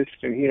scientist,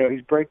 and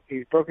he's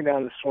broken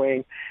down the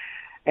swing.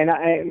 And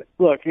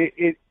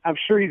I'm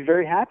sure he's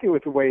very happy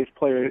with the way his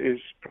player is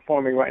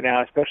performing right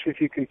now, especially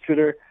if you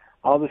consider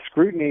all the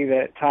scrutiny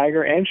that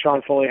Tiger and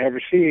Sean Foley have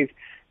received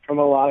from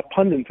a lot of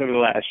pundits over the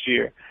last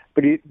year.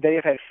 But they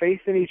have had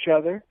faith in each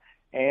other,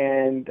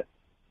 and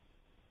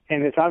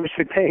it's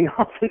obviously paying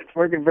off, and it's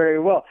working very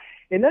well.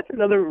 And that's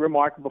another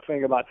remarkable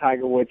thing about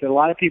Tiger Woods that a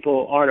lot of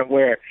people aren't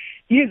aware.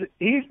 He's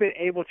been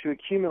able to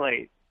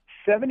accumulate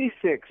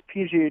 76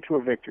 PGA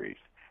Tour victories,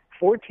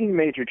 14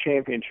 major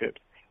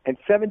championships, and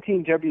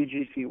 17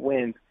 WGC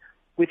wins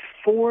with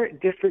 4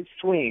 different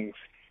swings.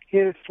 He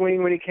had a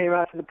swing when he came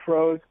out to the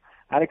pros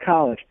out of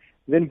college.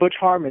 Then Butch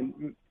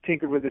Harmon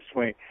tinkered with his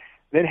swing.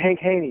 Then Hank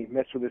Haney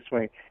messed with his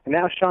swing. And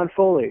now Sean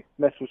Foley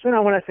messed with. So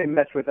now when I say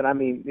mess with it, I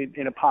mean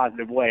in a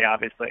positive way,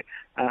 obviously.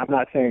 I'm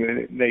not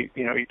saying that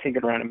he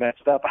tinkered around and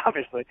messed up,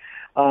 obviously.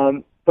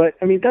 But,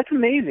 I mean, that's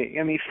amazing.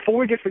 I mean,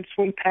 4 different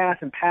swing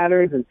paths and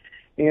patterns and,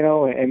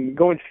 and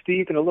going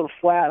steep and a little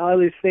flat, all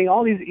these things,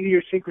 all these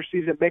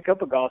idiosyncrasies that make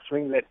up a golf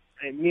swing that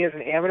me as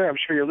an amateur, I'm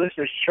sure your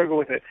listeners struggle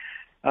with it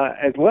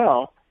as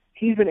well.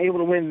 He's been able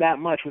to win that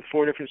much with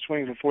 4 different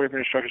swings and 4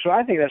 different instructors. So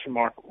I think that's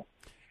remarkable.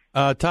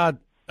 Todd,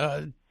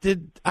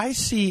 did I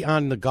see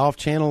on the Golf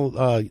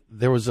Channel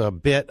there was a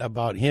bit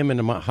about him and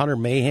Hunter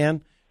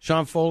Mahan,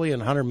 Sean Foley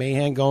and Hunter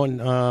Mahan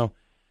going,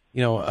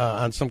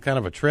 on some kind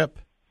of a trip?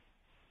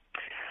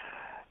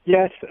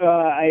 Yes,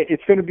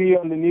 it's going to be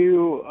on the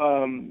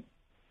new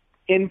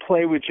In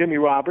Play with Jimmy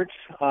Roberts.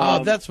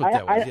 That's what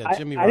that was. Yeah,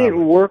 Jimmy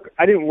Roberts.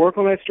 I didn't work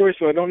on that story,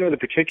 so I don't know the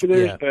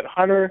particulars. Yeah. But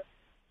Hunter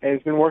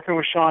has been working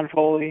with Sean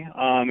Foley,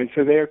 and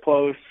so they're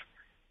close.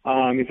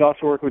 He's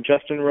also worked with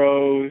Justin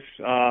Rose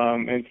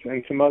and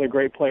some other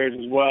great players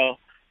as well.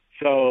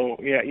 So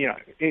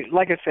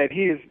like I said,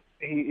 he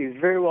is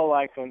very well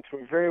liked on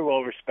tour, very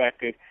well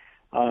respected.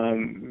 I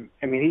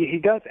mean, he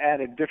does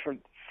add a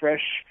different,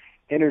 fresh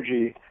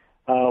energy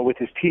with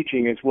his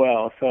teaching as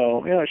well.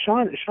 So, you know,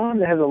 Sean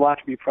has a lot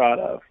to be proud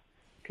of,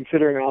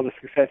 considering all the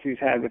success he's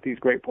had with these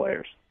great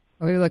players.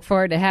 We look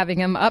forward to having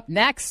him up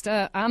next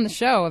on the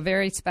show, a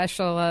very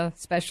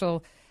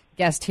special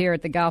guest here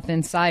at the Golf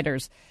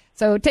Insiders.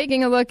 So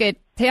taking a look at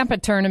Tampa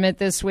tournament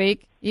this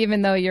week,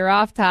 even though you're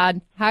off,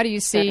 Todd, how do you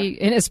see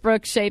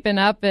Innisbrook shaping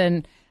up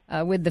and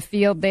with the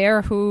field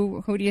there?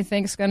 Who do you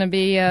think is going to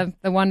be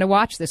the one to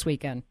watch this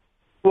weekend?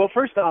 Well,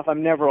 first off,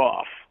 I'm never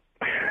off.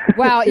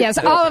 Well, yes,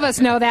 all of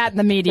us know that in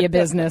the media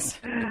business.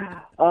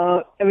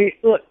 I mean,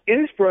 look,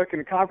 Innisbrook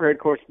and the Copperhead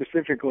course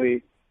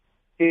specifically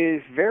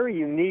is very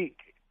unique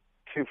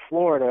to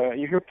Florida.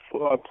 You hear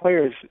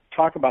players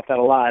talk about that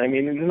a lot. I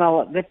mean, there's not a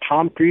lot, there's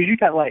palm trees. You've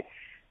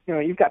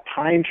got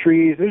pine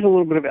trees. There's a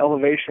little bit of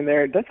elevation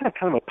there. It does have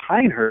kind of a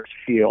Pinehurst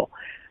feel.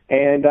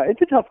 And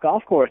it's a tough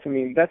golf course. I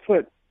mean, that's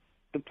what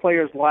the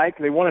players like.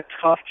 They want a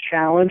tough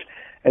challenge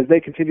as they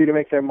continue to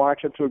make their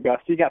march up to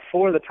Augusta. You got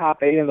 4 of the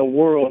top 8 in the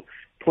world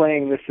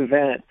playing this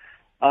event.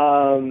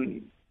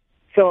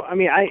 So, I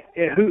mean,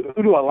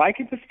 who do I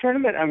like at this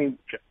tournament? I mean,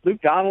 Luke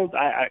Donald,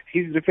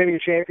 he's a defending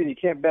champion. You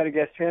can't bet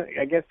against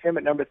him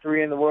at number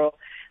 3 in the world.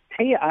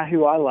 Tell you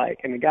who I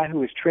like, and the guy who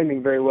was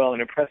trending very well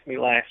and impressed me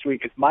last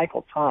week is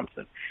Michael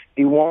Thompson.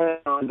 He won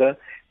at Honda,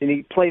 and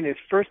he played in his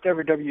first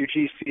ever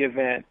WGC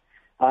event,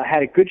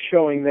 had a good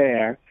showing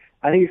there.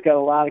 I think he's got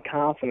a lot of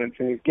confidence,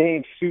 and his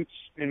game suits,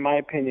 in my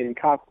opinion,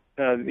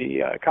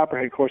 the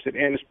Copperhead course at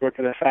Innisbrook,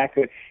 and the fact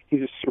that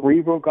he's a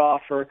cerebral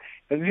golfer.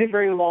 Doesn't hit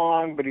very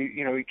long, but he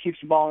keeps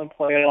the ball in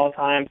play at all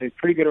times. He's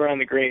pretty good around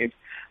the greens.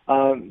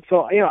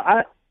 So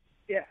I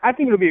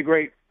think it'll be a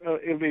great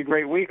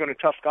week on a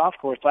tough golf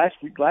course. Last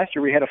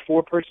year we had a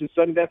 4-person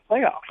sudden death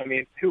playoff. I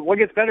mean, what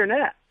gets better than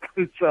that?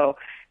 So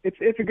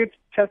it's a good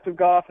test of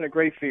golf and a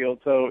great field.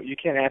 So you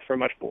can't ask for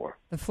much more.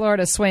 The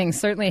Florida swing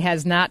certainly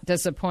has not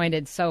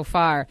disappointed so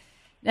far.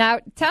 Now,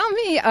 tell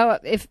me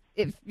if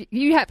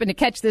you happen to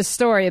catch this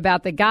story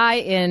about the guy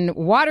in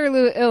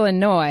Waterloo,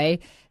 Illinois,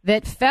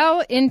 that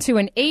fell into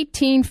an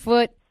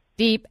 18-foot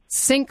deep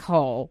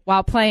sinkhole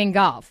while playing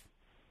golf.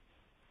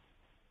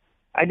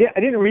 I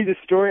didn't read the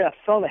story. I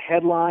saw the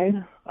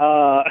headline.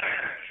 I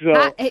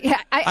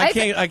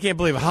can't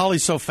believe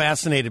Holly's so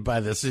fascinated by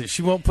this.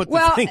 She won't put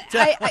the thing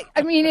down.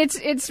 I mean,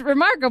 it's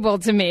remarkable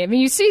to me. I mean,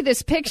 you see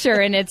this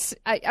picture, and it's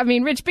I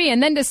mean, Rich B,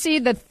 and then to see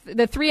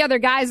the 3 other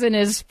guys in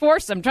his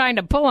foursome trying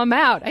to pull him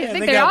out. I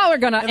think they all are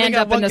going to end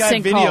up in the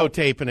sinkhole. One guy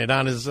videotaping it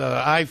on his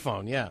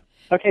iPhone. Yeah.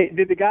 Okay.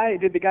 Did the guy?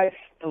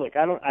 Look,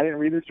 I didn't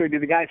read the story.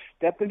 Did the guy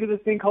step into the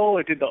sinkhole,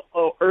 or did the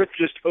earth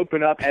just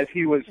open up as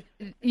he was?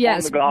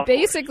 Yes, on the golf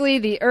basically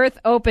course? The earth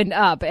opened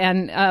up,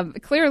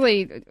 and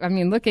clearly, I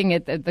mean, looking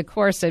at the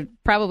course, it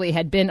probably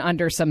had been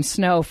under some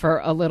snow for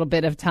a little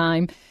bit of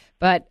time.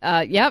 But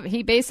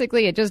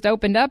it just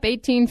opened up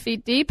 18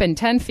 feet deep and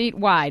 10 feet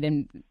wide,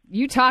 and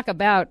you talk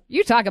about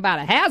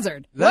a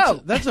hazard.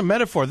 That's a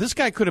metaphor. This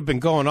guy could have been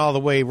going all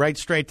the way right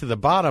straight to the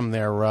bottom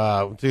there.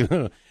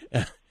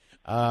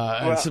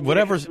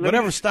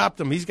 Whatever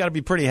stopped him, he's got to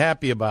be pretty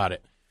happy about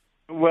it.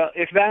 Well,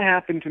 if that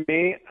happened to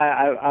me,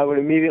 I would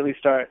immediately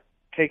start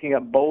taking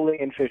up bowling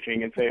and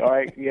fishing and say, all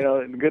right,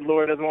 the good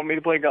Lord doesn't want me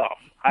to play golf.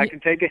 I can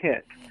take a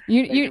hint.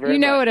 You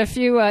know, at a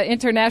few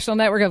international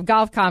network of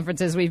golf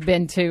conferences we've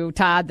been to,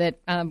 Todd, that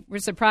we're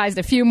surprised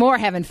a few more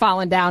haven't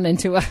fallen down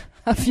into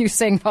a few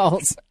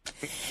sinkholes.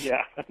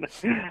 Yeah,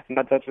 I'm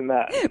not touching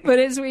that. But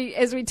as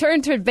we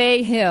turn to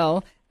Bay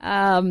Hill,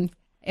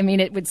 I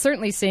mean, it would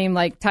certainly seem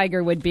like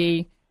Tiger would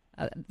be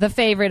the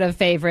favorite of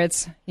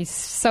favorites. He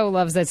so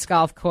loves this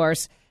golf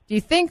course. Do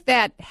you think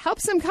that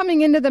helps him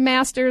coming into the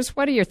Masters?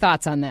 What are your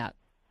thoughts on that?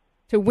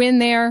 To win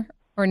there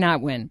or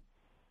not win?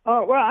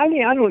 Well, I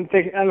mean, I don't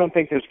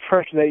think there's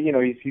pressure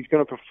that he's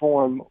going to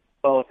perform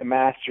well at the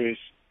Masters,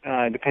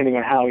 depending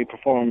on how he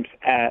performs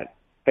at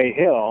Bay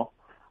Hill.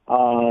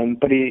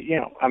 But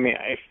I mean,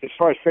 as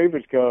far as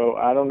favorites go,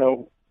 I don't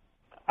know.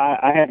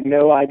 I have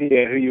no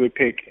idea who you would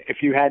pick if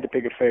you had to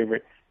pick a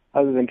favorite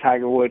other than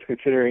Tiger Woods,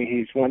 considering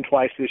he's won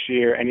twice this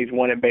year and he's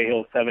won at Bay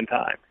Hill 7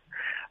 times.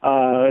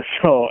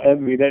 So, I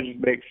mean, that just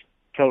makes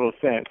total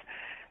sense.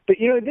 But,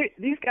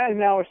 these guys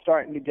now are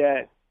starting to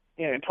get,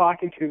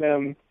 talking to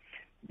them,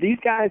 these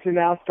guys are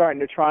now starting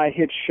to try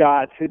hit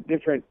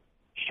different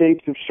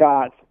shapes of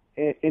shots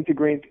into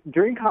greens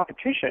during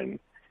competition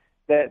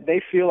that they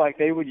feel like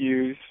they would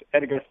use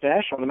at Augusta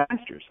National, the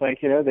Masters.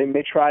 Like, they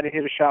may try to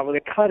hit a shot with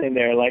a cut in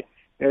there, like,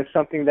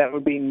 something that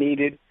would be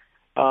needed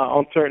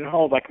on certain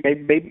holes, like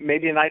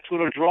maybe a nice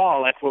little draw,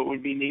 like what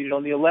would be needed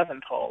on the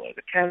 11th hole or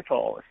the 10th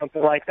hole or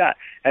something like that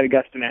at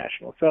Augusta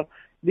National. So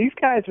these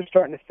guys are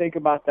starting to think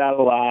about that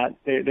a lot.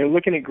 They're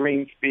looking at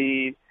green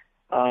speed.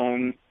 They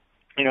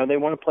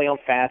want to play on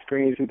fast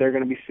greens that they're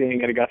going to be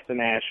seeing at Augusta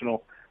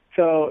National.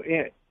 So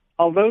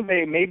although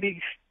they may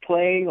be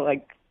playing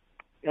like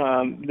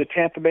the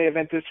Tampa Bay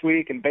event this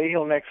week and Bay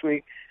Hill next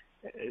week,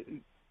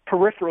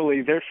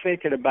 peripherally they're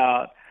thinking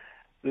about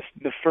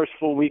the first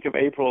full week of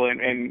April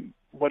and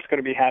what's going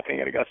to be happening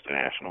at Augusta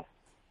National.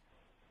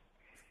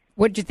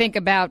 What'd you think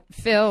about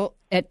Phil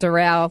at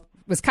Doral?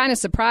 Was kind of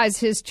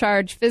surprised his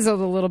charge fizzled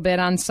a little bit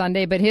on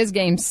Sunday, but his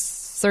game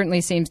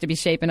certainly seems to be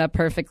shaping up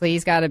perfectly.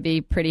 He's got to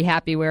be pretty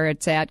happy where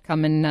it's at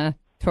coming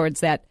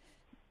towards that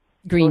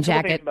green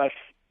jacket. A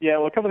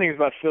couple of things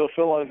about Phil.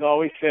 Phil has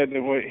always said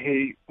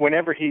that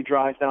whenever he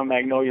drives down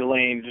Magnolia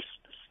Lane,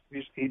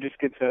 he just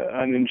gets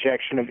an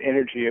injection of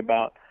energy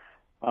about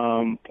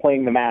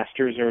playing the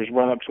Masters or his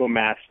run up to a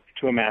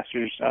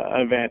Masters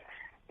event.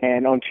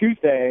 And on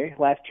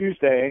last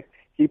Tuesday,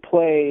 he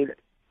played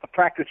a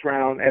practice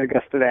round at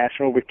Augusta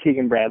National with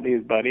Keegan Bradley,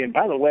 his buddy. And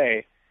by the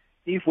way,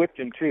 he's whipped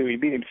him too. He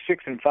beat him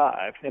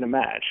 6-5 in a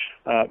match.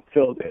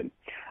 Phil did,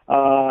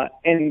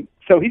 and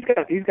so he's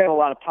got a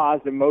lot of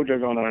positive mojo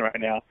going on right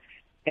now.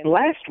 And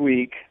last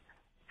week,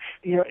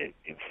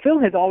 Phil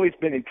has always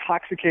been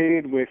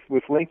intoxicated with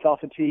length off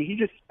the tee. He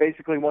just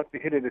basically wants to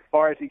hit it as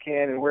far as he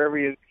can, and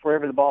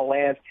wherever the ball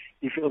lands,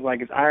 he feels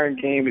like his iron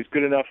game is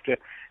good enough to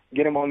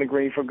get him on the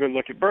green for a good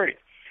look at birdie.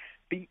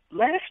 But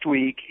last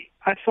week,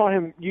 I saw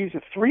him use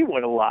a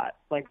 3-wood a lot,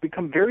 like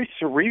become very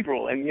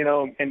cerebral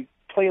and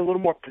play a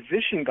little more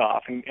position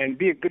golf and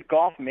be a good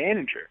golf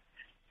manager.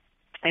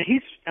 And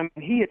he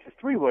hits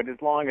a 3-wood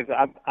as long as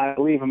I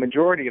believe a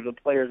majority of the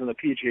players on the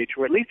PGA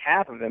Tour, at least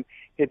half of them,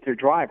 hit their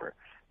driver.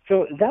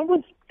 So that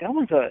was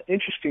an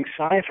interesting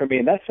sign for me,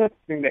 and that's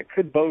something that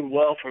could bode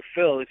well for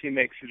Phil as he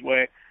makes his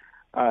way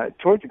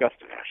towards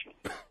Augusta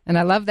National. And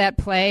I love that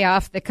play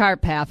off the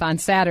cart path on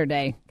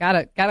Saturday.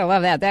 Gotta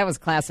love that. That was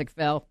classic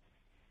Phil.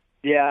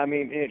 Yeah, I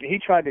mean, he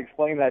tried to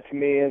explain that to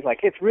me as like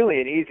it's really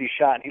an easy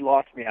shot, and he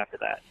lost me after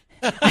that.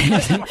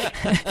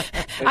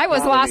 I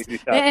was lost,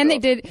 and they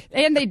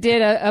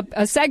did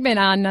a segment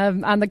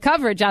on the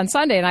coverage on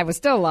Sunday, and I was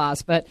still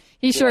lost. But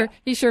he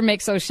sure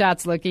makes those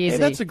shots look easy. Hey,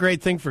 that's a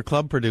great thing for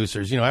club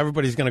producers.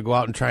 Everybody's going to go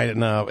out and try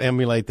to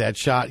emulate that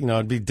shot.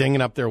 And be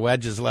dinging up their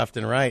wedges left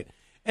and right.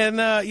 And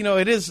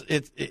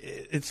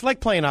it's like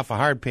playing off a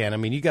hard pan. I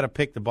mean, you got to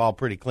pick the ball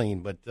pretty clean,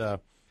 but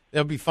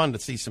it'll be fun to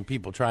see some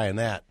people trying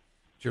that.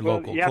 At your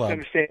local you club. have to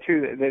understand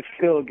too that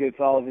Phil gets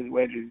all of his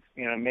wedges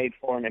made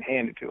for him and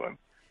handed to him.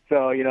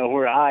 So,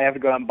 where I have to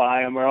go out and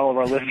buy them, or all of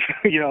our listeners,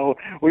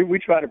 we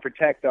try to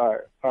protect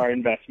our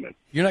investment.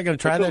 You're not going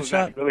to try that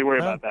shot? Really worry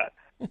about that.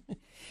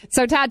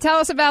 So, Todd, tell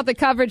us about the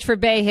coverage for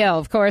Bay Hill,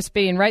 of course,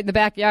 being right in the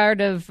backyard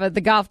of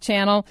the Golf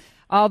Channel,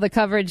 all the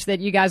coverage that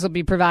you guys will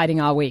be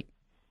providing all week.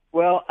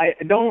 Well, I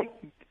don't,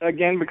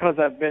 again, because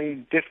I've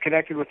been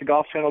disconnected with the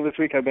Golf Channel this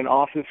week. I've been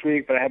off this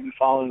week, but I have been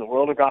following the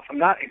world of golf. I'm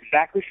not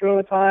exactly sure on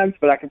the times,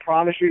 but I can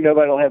promise you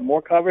nobody will have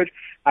more coverage.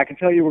 I can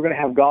tell you we're going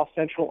to have Golf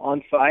Central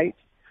on site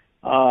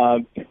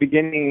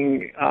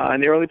beginning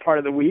in the early part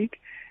of the week,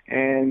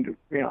 and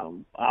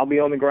I'll be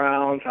on the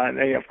grounds,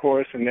 of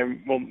course, and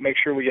then we'll make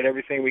sure we get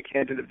everything we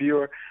can to the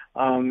viewer.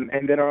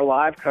 And then our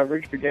live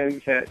coverage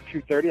begins at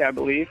 2:30, I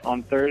believe,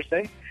 on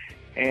Thursday,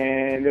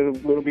 and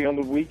it'll be on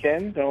the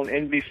weekend on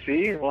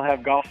NBC, and we'll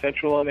have Golf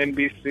Central on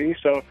NBC.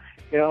 So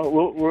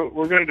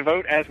we're going to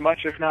devote as much,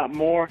 if not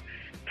more,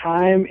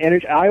 time,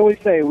 energy. I always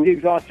say we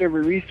exhaust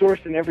every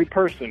resource and every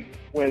person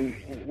when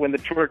the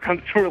tour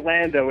comes to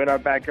Orlando in our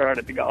backyard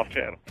at the Golf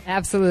Channel.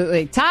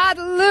 Absolutely. Todd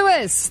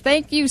Lewis,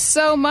 thank you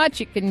so much.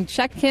 You can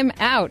check him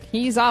out.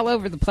 He's all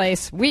over the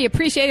place. We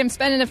appreciate him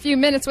spending a few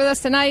minutes with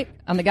us tonight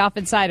on the Golf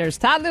Insiders.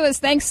 Todd Lewis,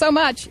 thanks so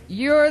much.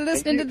 You're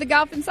listening to the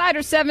Golf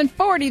Insiders,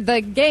 740 The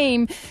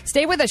Game.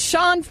 Stay with us.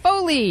 Sean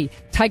Foley,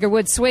 Tiger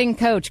Woods swing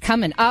coach,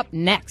 coming up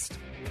next.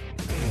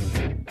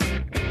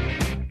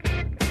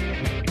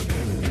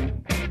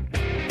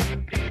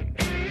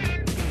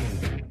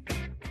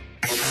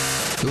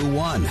 Who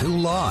won? Who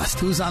lost?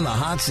 Who's on the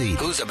hot seat?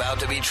 Who's about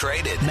to be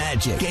traded?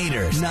 Magic,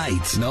 Gators,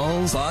 Knights,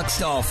 Knowles, Bucks,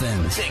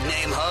 Dolphins. Big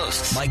name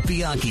hosts Mike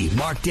Bianchi,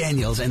 Mark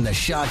Daniels, and the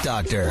Shot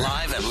Doctor.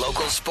 Live and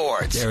local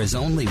sports. There is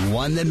only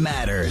one that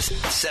matters.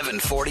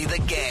 740 The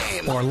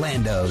Game.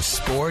 Orlando's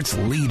sports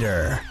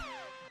leader.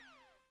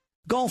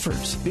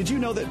 Golfers, did you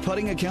know that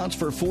putting accounts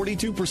for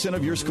 42%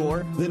 of your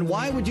score? Then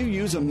why would you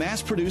use a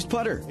mass-produced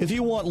putter? If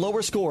you want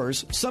lower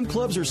scores, some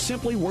clubs are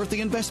simply worth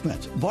the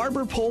investment.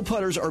 Barber Pole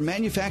putters are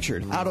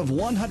manufactured out of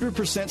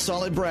 100%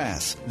 solid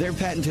brass. Their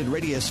patented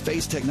radius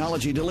face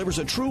technology delivers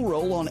a true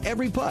roll on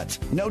every putt.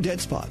 No dead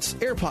spots,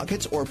 air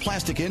pockets, or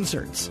plastic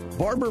inserts.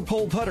 Barber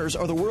Pole putters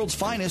are the world's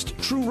finest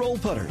true roll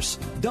putters.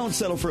 Don't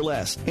settle for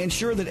less.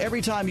 Ensure that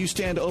every time you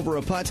stand over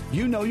a putt,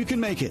 you know you can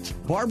make it.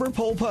 Barber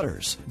Pole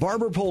putters.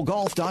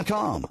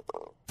 BarberPoleGolf.com.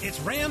 It's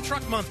Ram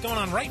Truck Month going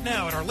on right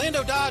now at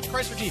Orlando Dodge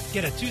Chrysler Jeep.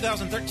 Get a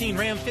 2013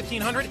 Ram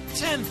 1500,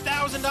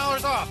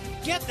 $10,000 off.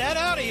 Get that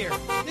out of here.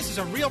 This is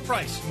a real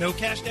price. No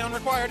cash down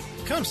required.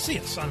 Come see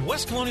us on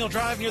West Colonial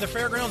Drive near the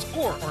fairgrounds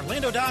or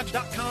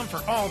OrlandoDodge.com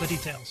for all the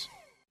details.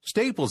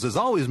 Staples has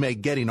always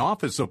made getting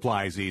office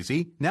supplies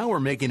easy. Now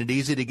we're making it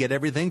easy to get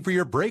everything for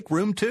your break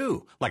room,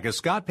 too. Like a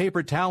Scott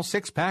Paper Towel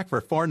 6-pack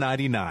for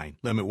 $4.99.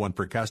 Limit one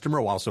per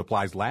customer while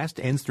supplies last.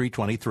 Ends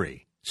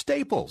 3/23.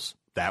 Staples.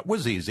 That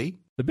was easy.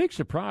 The big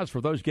surprise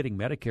for those getting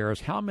Medicare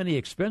is how many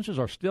expenses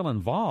are still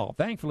involved.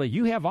 Thankfully,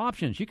 you have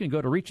options. You can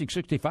go to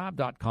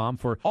Reaching65.com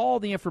for all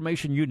the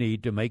information you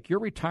need to make your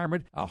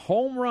retirement a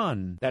home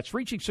run. That's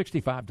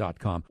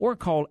Reaching65.com or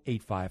call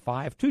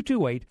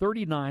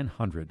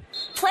 855-228-3900.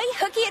 Play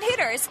hooky at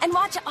Hooters and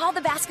watch all the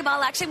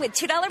basketball action with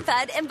 $2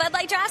 Bud and Bud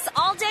Light Drafts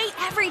all day,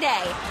 every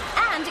day.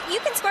 And you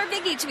can score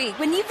big each week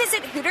when you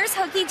visit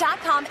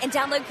HootersHooky.com and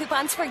download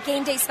coupons for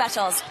game day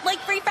specials like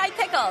free fried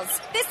pickles.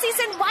 This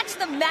season, watch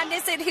the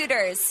madness at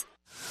Hooters.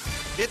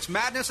 It's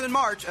madness in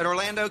March at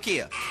Orlando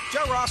Kia.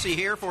 Joe Rossi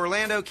here for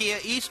Orlando Kia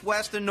East,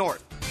 West, and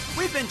North.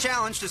 We've been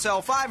challenged to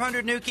sell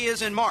 500 new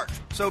Kias in March,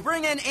 so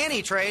bring in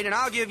any trade and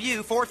I'll give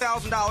you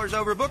 $4,000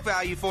 over book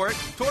value for it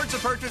towards the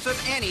purchase of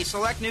any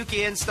select new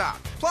Kia in stock.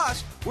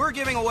 Plus, we're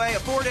giving away a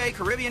 4-day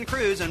Caribbean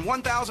cruise and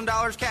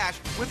 $1,000 cash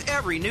with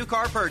every new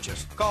car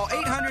purchase. Call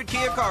 800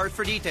 Kia Cars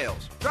for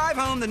details. Drive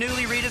home the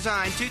newly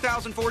redesigned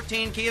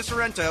 2014 Kia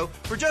Sorento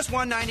for just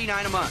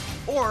 $199 a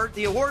month, or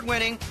the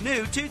award-winning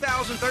new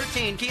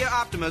 2013 Kia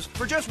Optimus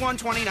for just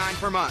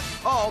 $129 per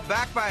month. All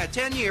backed by a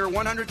 10-year,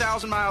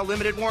 100,000-mile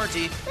limited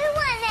warranty. We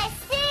want a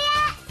Kia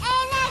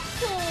and a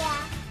Kia.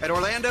 At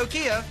Orlando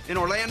Kia, in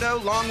Orlando,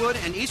 Longwood,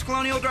 and East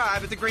Colonial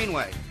Drive at the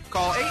Greenway.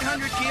 Call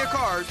 800 Kia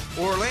Cars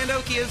or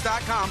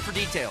OrlandoKias.com for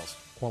details.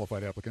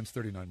 Qualified applicants,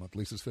 39-month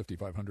leases,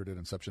 $5,500 at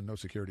inception, no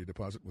security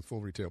deposit with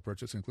full retail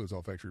purchase, includes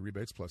all factory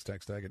rebates plus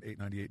tax tag and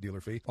 $898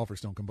 dealer fee. Offers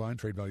don't combine,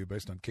 trade value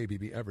based on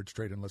KBB average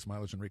trade and less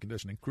mileage and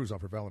reconditioning. Cruise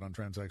offer valid on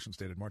transactions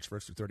dated March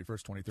 1st through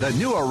 31st, 2030. The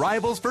new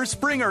arrivals for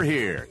spring are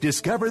here.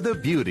 Discover the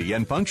beauty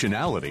and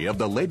functionality of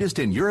the latest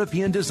in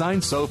European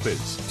design sofas,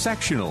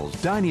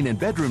 sectionals, dining and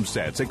bedroom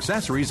sets,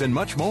 accessories, and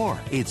much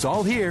more. It's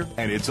all here,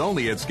 and it's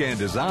only at Scan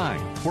Design.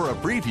 For a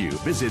preview,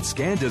 visit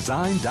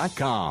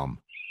scandesign.com.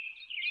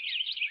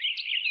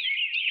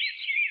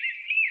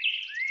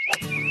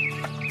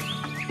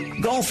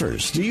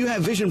 Golfers, do you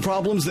have vision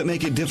problems that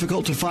make it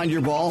difficult to find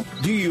your ball?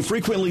 Do you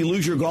frequently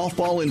lose your golf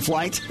ball in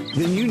flight?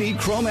 Then you need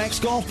Chromax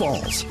golf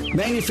balls.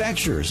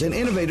 Manufacturers and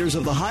innovators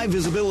of the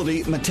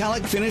high-visibility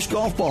metallic finish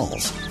golf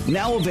balls.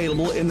 Now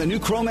available in the new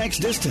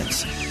Chromax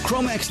Distance.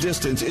 Chromax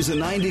Distance is a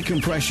 90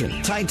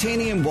 compression,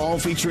 titanium ball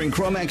featuring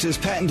Chromax's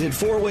patented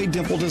 4-way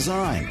dimple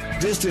design.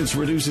 Distance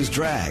reduces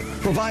drag,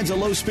 provides a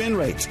low spin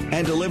rate,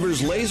 and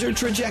delivers laser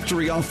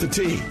trajectory off the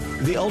tee.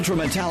 The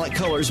ultra-metallic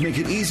colors make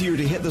it easier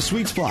to hit the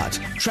sweet spot,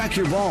 track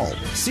your ball,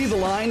 see the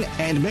line,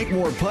 and make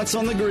more putts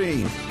on the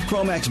green.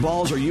 Chromax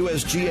balls are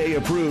USGA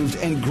approved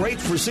and great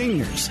for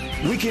seniors,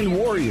 weekend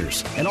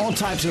warriors, and all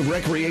types of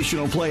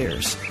recreational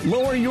players.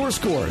 Lower your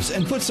scores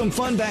and put some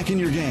fun back in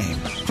your game.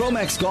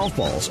 Chromax golf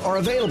balls are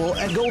available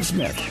at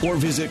Goldsmith or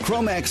visit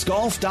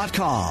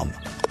ChromaxGolf.com.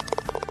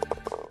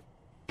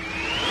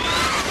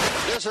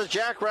 This is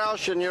Jack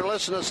Roush, and you're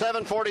listening to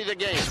 740 The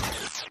Game.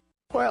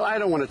 Well, I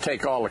don't want to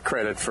take all the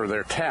credit for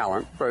their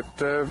talent, but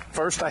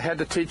first I had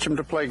to teach them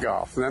to play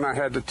golf. Then I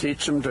had to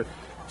teach them to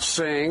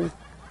sing,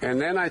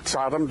 and then I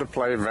taught them to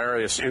play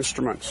various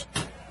instruments,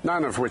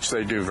 none of which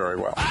they do very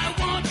well. I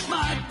want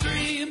my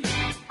dream.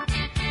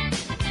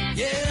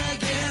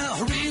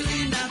 Yeah,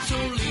 really not so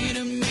lean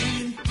and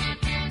mean.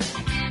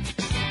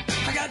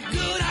 I got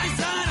good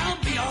eyesight,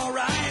 I'll be all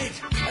right.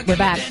 We're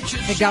back.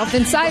 The Golf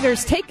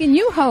Insiders taking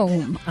you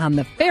home on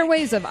the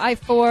fairways of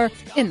I-4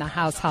 in the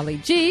house, Holly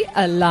G,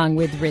 along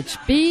with Rich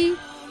B.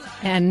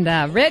 And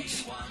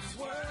Rich,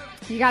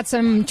 you got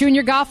some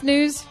junior golf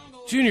news?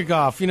 Junior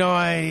golf. You know,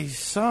 I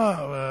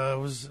saw,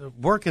 was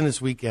working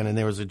this weekend, and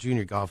there was a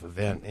junior golf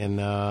event, and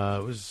I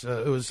was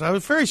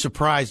very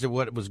surprised at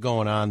what was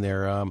going on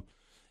there.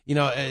 You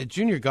know, at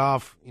junior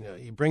golf, you know,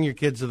 you bring your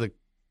kids to the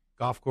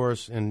golf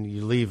course and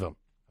you leave them.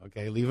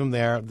 Okay, leave them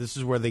there. This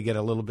is where they get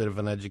a little bit of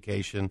an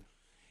education,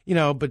 you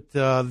know. But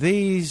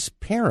these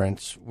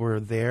parents were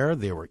there.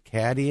 They were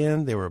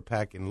caddying. They were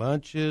packing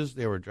lunches.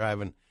 They were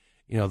driving,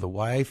 you know, the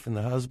wife and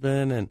the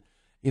husband. And,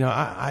 you know,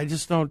 I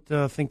just don't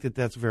think that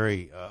that's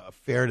very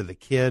fair to the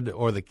kid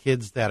or the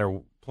kids that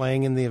are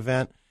playing in the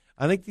event.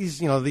 I think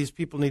these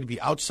people need to be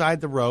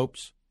outside the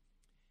ropes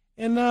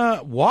and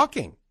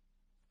walking.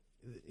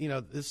 You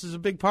know, this is a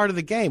big part of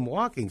the game,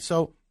 walking.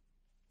 So,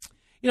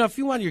 you know, if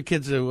you want your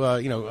kids to,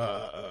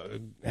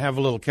 have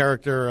a little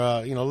character,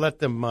 let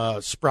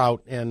them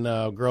sprout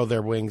and grow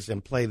their wings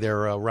and play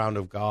their round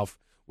of golf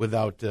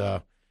without,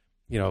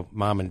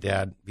 mom and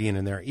dad being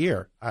in their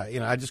ear.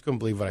 I just couldn't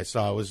believe what I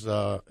saw.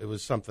 It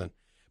was something.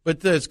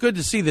 But it's good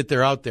to see that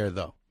they're out there,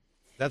 though.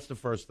 That's the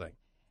first thing.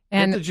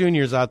 And get the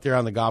juniors out there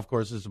on the golf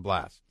course is a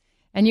blast.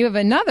 And you have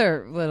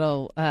another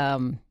little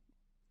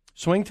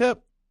swing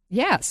tip?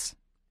 Yes.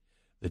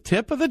 The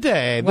tip of the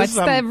day. What's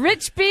the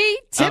Rich B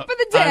tip of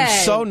the day?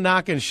 I'm so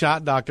knocking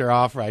Shot Doctor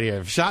off right here.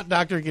 If Shot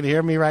Doctor can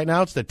hear me right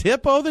now, it's the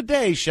tip of the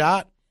day,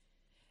 Shot.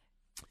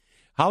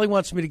 Holly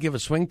wants me to give a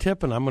swing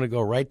tip, and I'm going to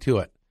go right to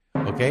it.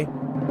 Okay?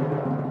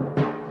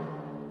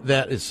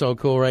 That is so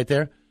cool right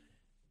there.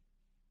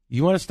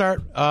 You want to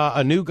start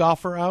a new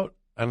golfer out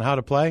on how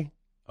to play?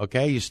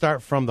 Okay? You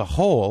start from the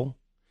hole,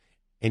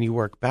 and you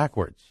work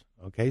backwards.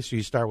 Okay? So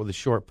you start with a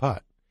short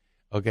putt.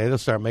 Okay? They'll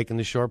start making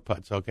the short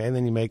putts. Okay? And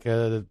then you make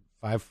a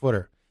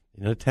 5-footer,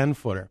 a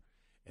 10-footer,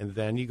 and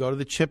then you go to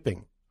the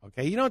chipping.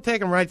 Okay, you don't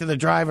take them right to the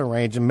driving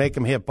range and make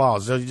them hit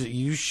balls.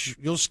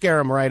 You'll scare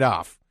them right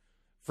off,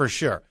 for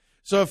sure.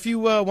 So if you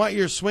want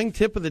your swing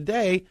tip of the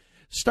day,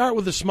 start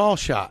with a small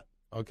shot.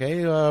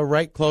 Okay,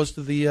 right close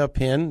to the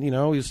pin.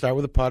 You start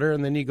with a putter,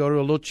 and then you go to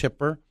a little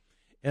chipper,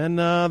 and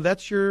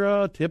that's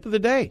your tip of the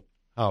day.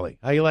 Holly,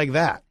 how you like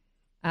that?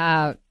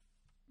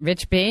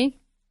 Rich B,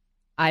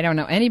 I don't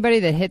know anybody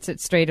that hits it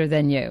straighter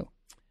than you.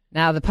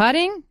 Now, the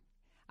putting,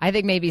 I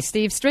think maybe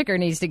Steve Stricker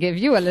needs to give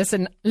you a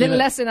lesson on the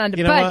putt.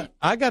 You know what?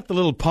 I got the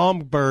little palm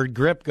bird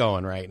grip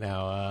going right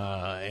now,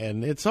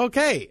 and it's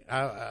okay.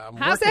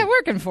 How's that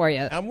working for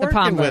you? I'm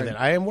working with it.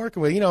 I am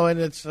working with it. And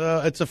it's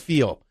a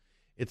feel.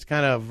 It's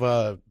kind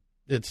of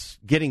it's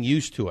getting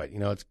used to it.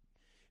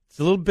 It's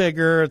a little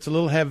bigger. It's a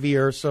little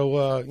heavier.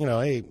 So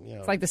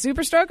it's like the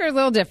Super Stroker, a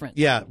little different.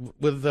 Yeah,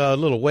 with a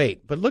little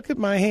weight. But look at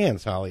my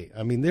hands, Holly.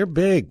 I mean, they're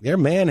big. They're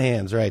man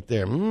hands right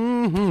there.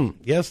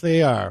 Mm-hmm. Yes,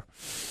 they are.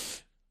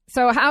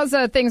 So how's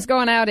things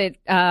going out at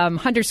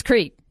Hunters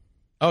Creek?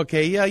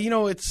 Okay, yeah,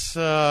 it's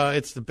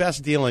the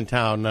best deal in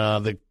town.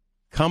 The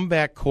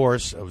comeback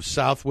course of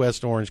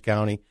Southwest Orange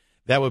County,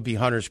 that would be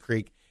Hunters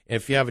Creek. And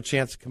if you have a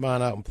chance to come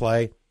on out and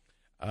play,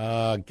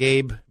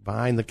 Gabe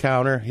behind the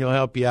counter, he'll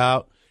help you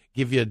out,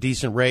 give you a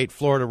decent rate.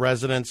 Florida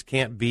residents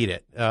can't beat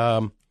it.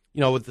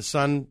 With the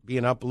sun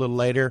being up a little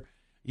later,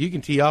 you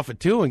can tee off at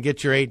 2 and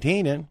get your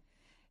 18 in.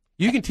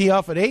 You can tee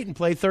off at 8 and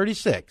play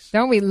 36.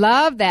 Don't we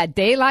love that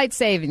daylight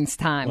savings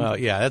time? Well,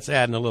 yeah, that's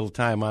adding a little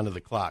time onto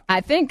the clock. I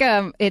think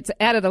it's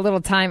added a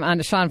little time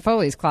onto Sean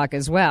Foley's clock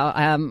as well.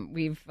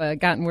 We've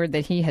gotten word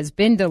that he has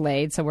been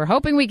delayed, so we're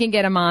hoping we can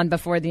get him on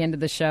before the end of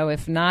the show.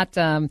 If not,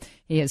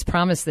 he has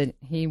promised that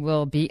he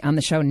will be on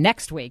the show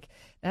next week.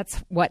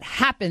 That's what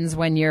happens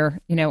when you're,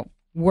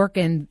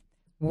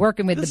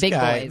 working with the big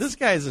boys. This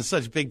guy is in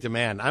such big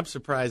demand. I'm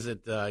surprised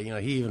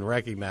that he even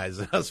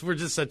recognizes us. We're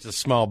just such a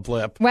small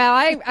blip. Well,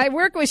 I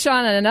work with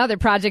Sean on another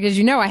project. As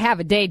you know, I have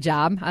a day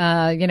job,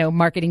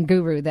 marketing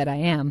guru that I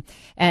am.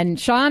 And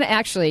Sean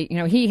actually,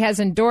 he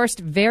has endorsed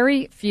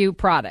very few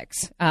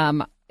products,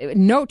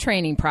 no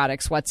training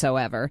products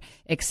whatsoever,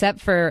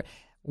 except for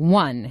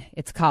one.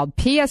 It's called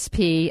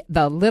PSP,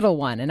 the little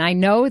one. And I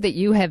know that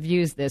you have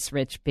used this,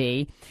 Rich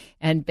B.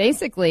 And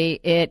basically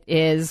it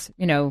is,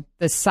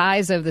 the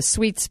size of the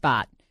sweet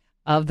spot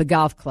of the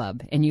golf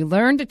club. And you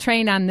learn to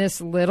train on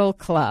this little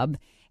club,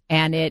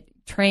 and it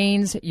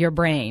trains your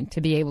brain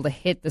to be able to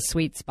hit the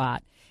sweet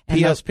spot. And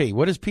PSP.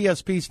 What does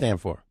PSP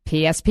stand for?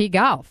 PSP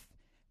Golf.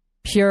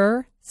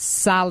 Pure,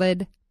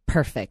 solid,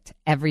 perfect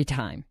every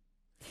time.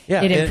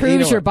 Yeah, it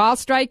improves your ball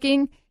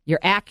striking, your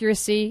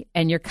accuracy,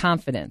 and your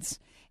confidence.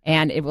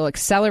 And it will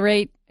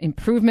accelerate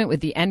improvement,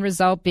 with the end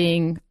result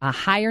being a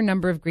higher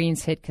number of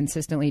greens hit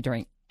consistently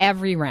during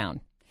every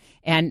round.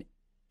 And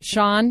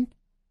Sean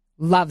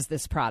loves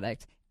this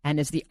product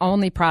and is the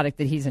only product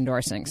that he's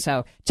endorsing.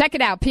 So check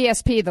it out,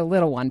 PSP, the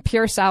little one,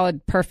 pure,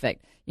 solid,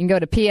 perfect. You can go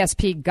to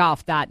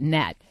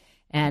pspgolf.net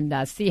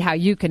and see how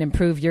you can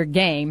improve your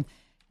game,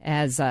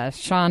 as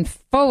Sean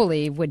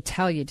Foley would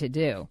tell you to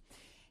do.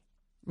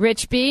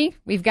 Rich B,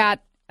 we've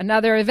got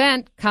another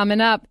event coming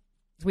up.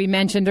 As we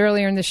mentioned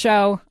earlier in the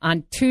show,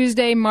 on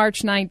Tuesday, March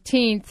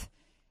 19th,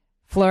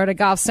 Florida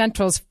Golf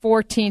Central's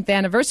 14th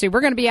anniversary.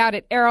 We're going to be out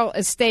at Errol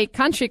Estate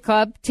Country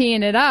Club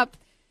teeing it up.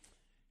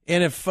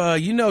 And if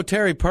you know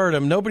Terry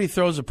Purdom, nobody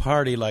throws a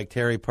party like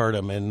Terry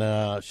Purdom,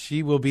 and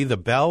she will be the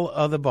belle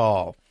of the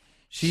ball.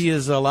 She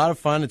is a lot of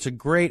fun. It's a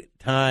great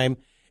time.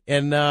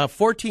 And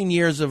 14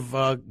 years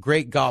of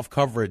great golf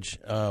coverage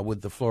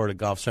with the Florida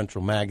Golf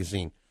Central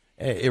magazine.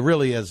 It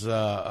really is,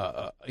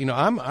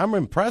 I'm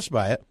impressed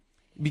by it,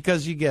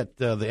 because you get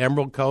the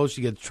Emerald Coast,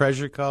 you get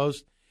Treasure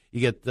Coast, you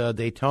get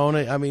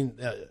Daytona. I mean,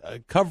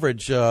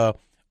 coverage of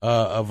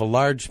a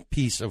large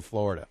piece of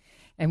Florida.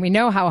 And we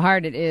know how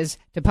hard it is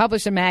to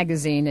publish a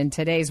magazine in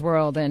today's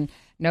world, and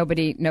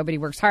nobody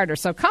works harder.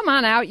 So come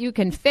on out. You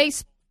can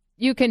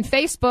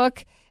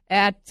Facebook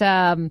at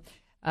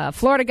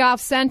Florida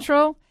Golf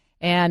Central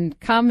and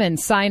come and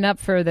sign up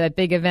for the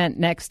big event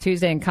next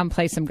Tuesday and come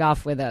play some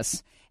golf with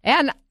us.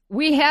 And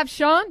we have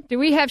Sean. Do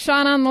we have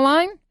Sean on the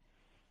line?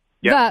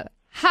 Yep. The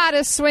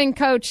hottest swing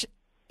coach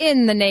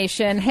in the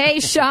nation. Hey,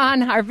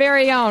 Sean, our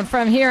very own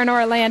from here in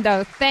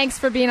Orlando. Thanks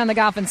for being on the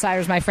Golf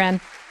Insiders, my friend.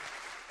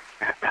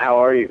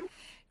 How are you?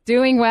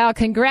 Doing well.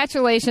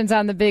 Congratulations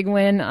on the big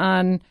win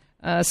on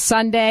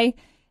Sunday.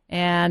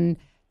 And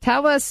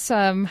tell us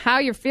how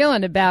you're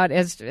feeling about,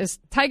 as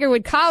Tiger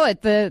would call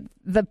it,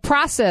 the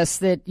process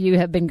that you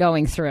have been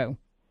going through.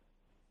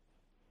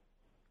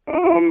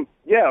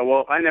 Yeah,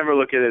 well, I never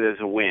look at it as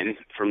a win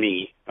for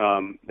me.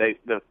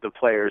 The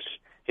players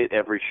hit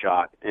every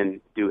shot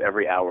and do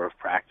every hour of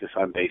practice.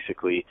 I'm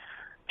basically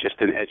just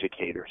an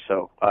educator.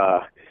 So,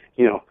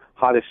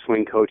 hottest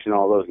swing coach and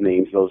all those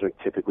names, those are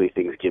typically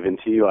things given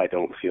to you. I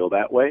don't feel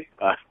that way.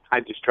 I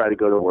just try to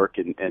go to work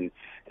and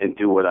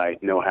do what I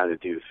know how to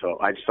do. So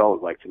I just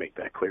always like to make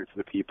that clear to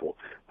the people.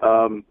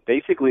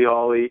 Basically,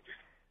 Ollie,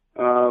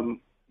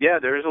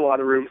 there's a lot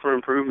of room for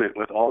improvement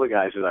with all the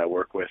guys that I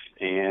work with.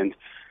 And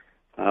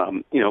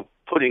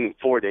putting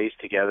 4 days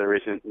together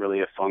isn't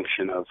really a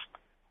function of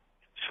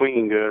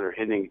swinging good or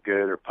hitting it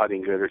good or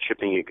putting good or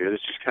chipping it good.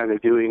 It's just kind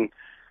of doing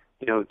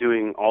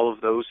all of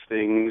those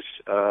things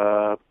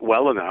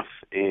well enough.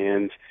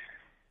 And,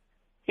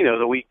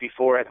 the week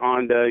before at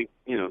Honda,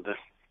 the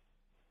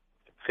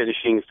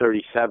finishing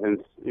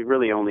 37th, we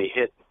really only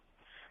hit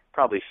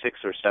probably 6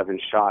 or 7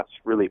 shots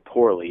really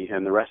poorly,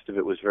 and the rest of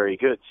it was very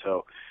good.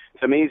 So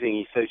it's amazing.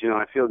 He says,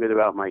 I feel good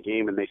about my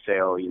game, and they say,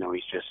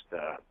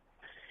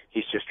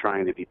 he's just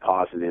trying to be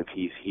positive.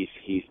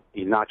 He's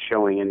not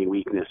showing any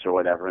weakness or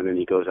whatever, and then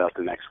he goes out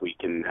the next week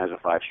and has a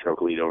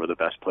 5-stroke lead over the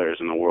best players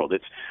in the world.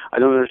 I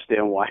don't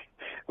understand why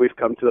we've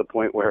come to the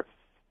point where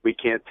we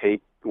can't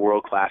take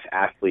world-class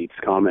athletes'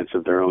 comments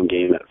of their own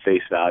game at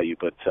face value,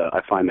 but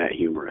I find that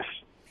humorous.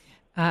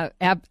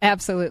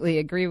 Absolutely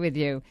agree with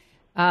you.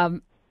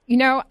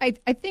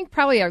 I think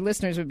probably our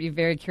listeners would be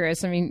very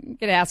curious. I mean, you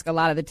could ask a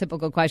lot of the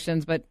typical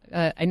questions, but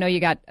I know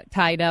you got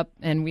tied up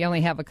and we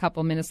only have a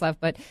couple minutes left.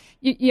 But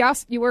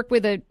you work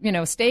with a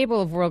stable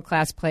of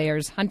world-class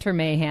players, Hunter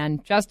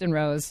Mahan, Justin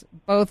Rose,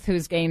 both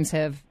whose games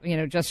have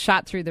just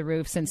shot through the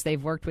roof since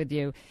they've worked with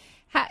you.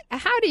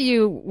 How do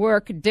you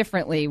work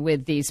differently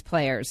with these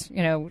players?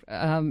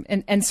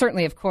 And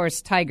certainly, of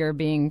course, Tiger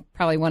being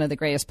probably one of the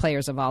greatest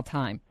players of all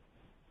time.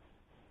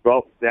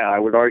 Well, yeah, I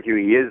would argue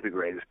he is the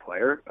greatest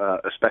player,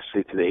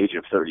 especially to the age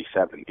of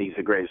 37. He's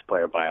the greatest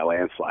player by a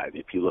landslide.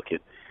 If you look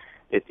at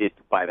it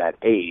by that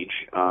age,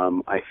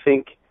 I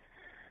think,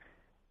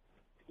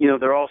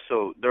 they're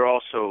also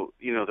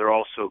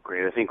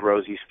great. I think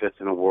Rosie's 5th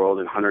in the world,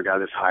 and Hunter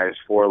got as high as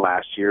 4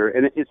 last year.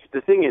 And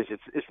the thing is,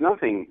 it's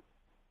nothing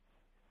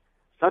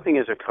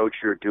as a coach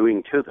you're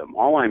doing to them.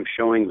 All I'm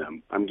showing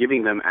them, I'm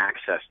giving them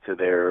access to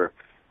their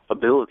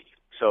ability.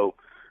 So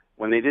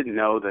when they didn't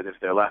know that if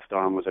their left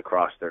arm was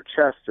across their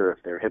chest or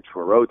if their hips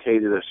were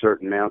rotated a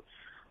certain amount,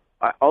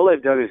 all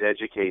I've done is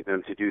educate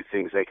them to do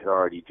things they could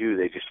already do.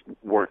 They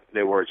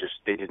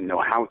didn't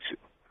know how to.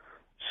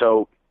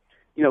 So,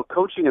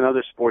 coaching in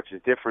other sports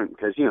is different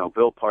because,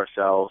 Bill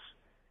Parcells,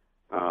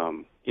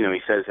 he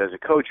says as a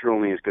coach, you're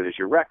only as good as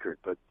your record.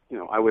 But,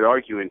 I would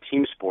argue in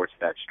team sports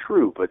that's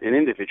true. But in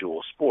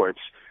individual sports,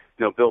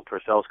 Bill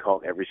Parcells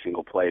called every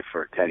single play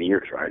for 10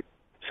 years, right?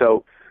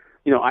 So,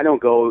 I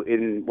don't go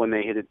in when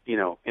they hit it,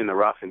 in the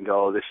rough and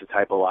go, this is the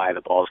type of lie,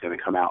 the ball's going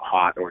to come out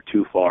hot or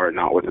too far and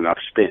not with enough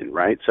spin,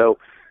 right? So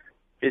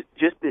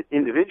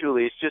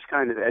individually, it's just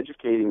kind of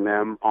educating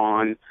them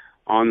on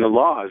the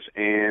laws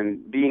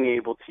and being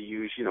able to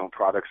use,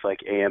 products like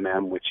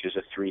AMM, which is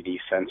a 3D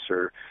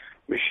sensor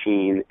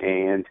machine,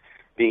 and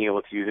being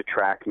able to use a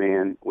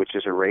TrackMan, which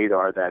is a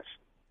radar that's,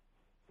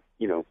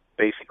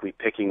 basically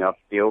picking up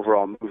the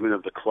overall movement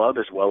of the club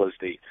as well as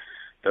the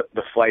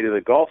flight of the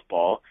golf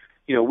ball.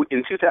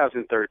 In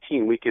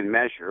 2013, we can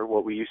measure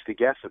what we used to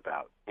guess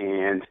about.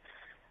 And,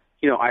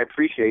 I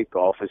appreciate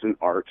golf as an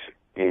art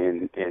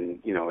and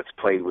it's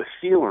played with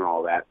feel and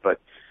all that.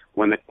 But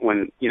when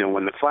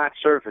the flat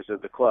surface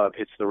of the club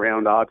hits the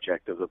round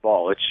object of the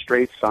ball, it's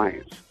straight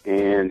science.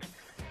 And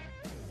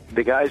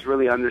the guys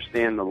really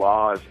understand the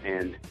laws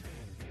and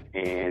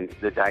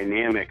the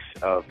dynamics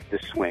of the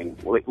swing.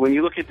 When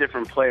you look at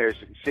different players,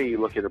 say you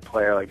look at a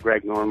player like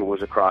Greg Norman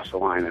was across the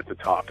line at the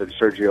top and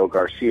Sergio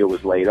Garcia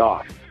was laid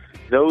off.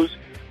 Those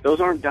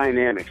aren't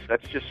dynamics.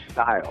 That's just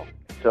style.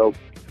 So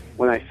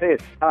when I say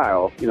it's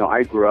style,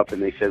 I grew up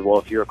and they said, well,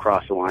 if you're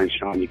across the line,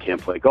 Sean, you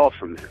can't play golf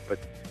from there. But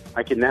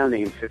I can now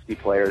name 50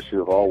 players who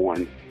have all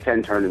won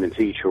 10 tournaments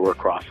each who were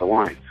across the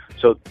line.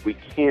 So we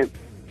can't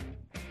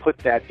put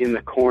that in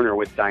the corner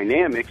with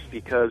dynamics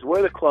because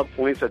where the club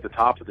points at the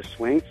top of the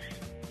swing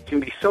can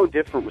be so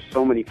different with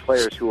so many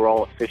players who are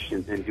all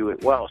efficient and do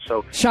it well.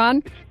 So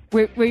Sean?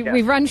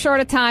 We've run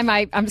short of time.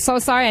 I'm so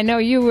sorry. I know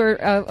you were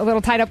a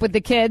little tied up with the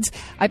kids.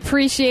 I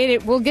appreciate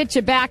it. We'll get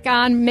you back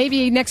on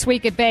maybe next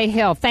week at Bay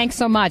Hill. Thanks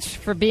so much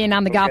for being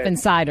on the Golf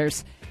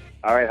Insiders.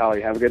 All right,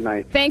 Holly. Have a good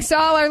night. Thanks to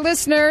all our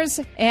listeners,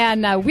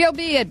 and we'll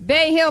be at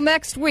Bay Hill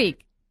next week.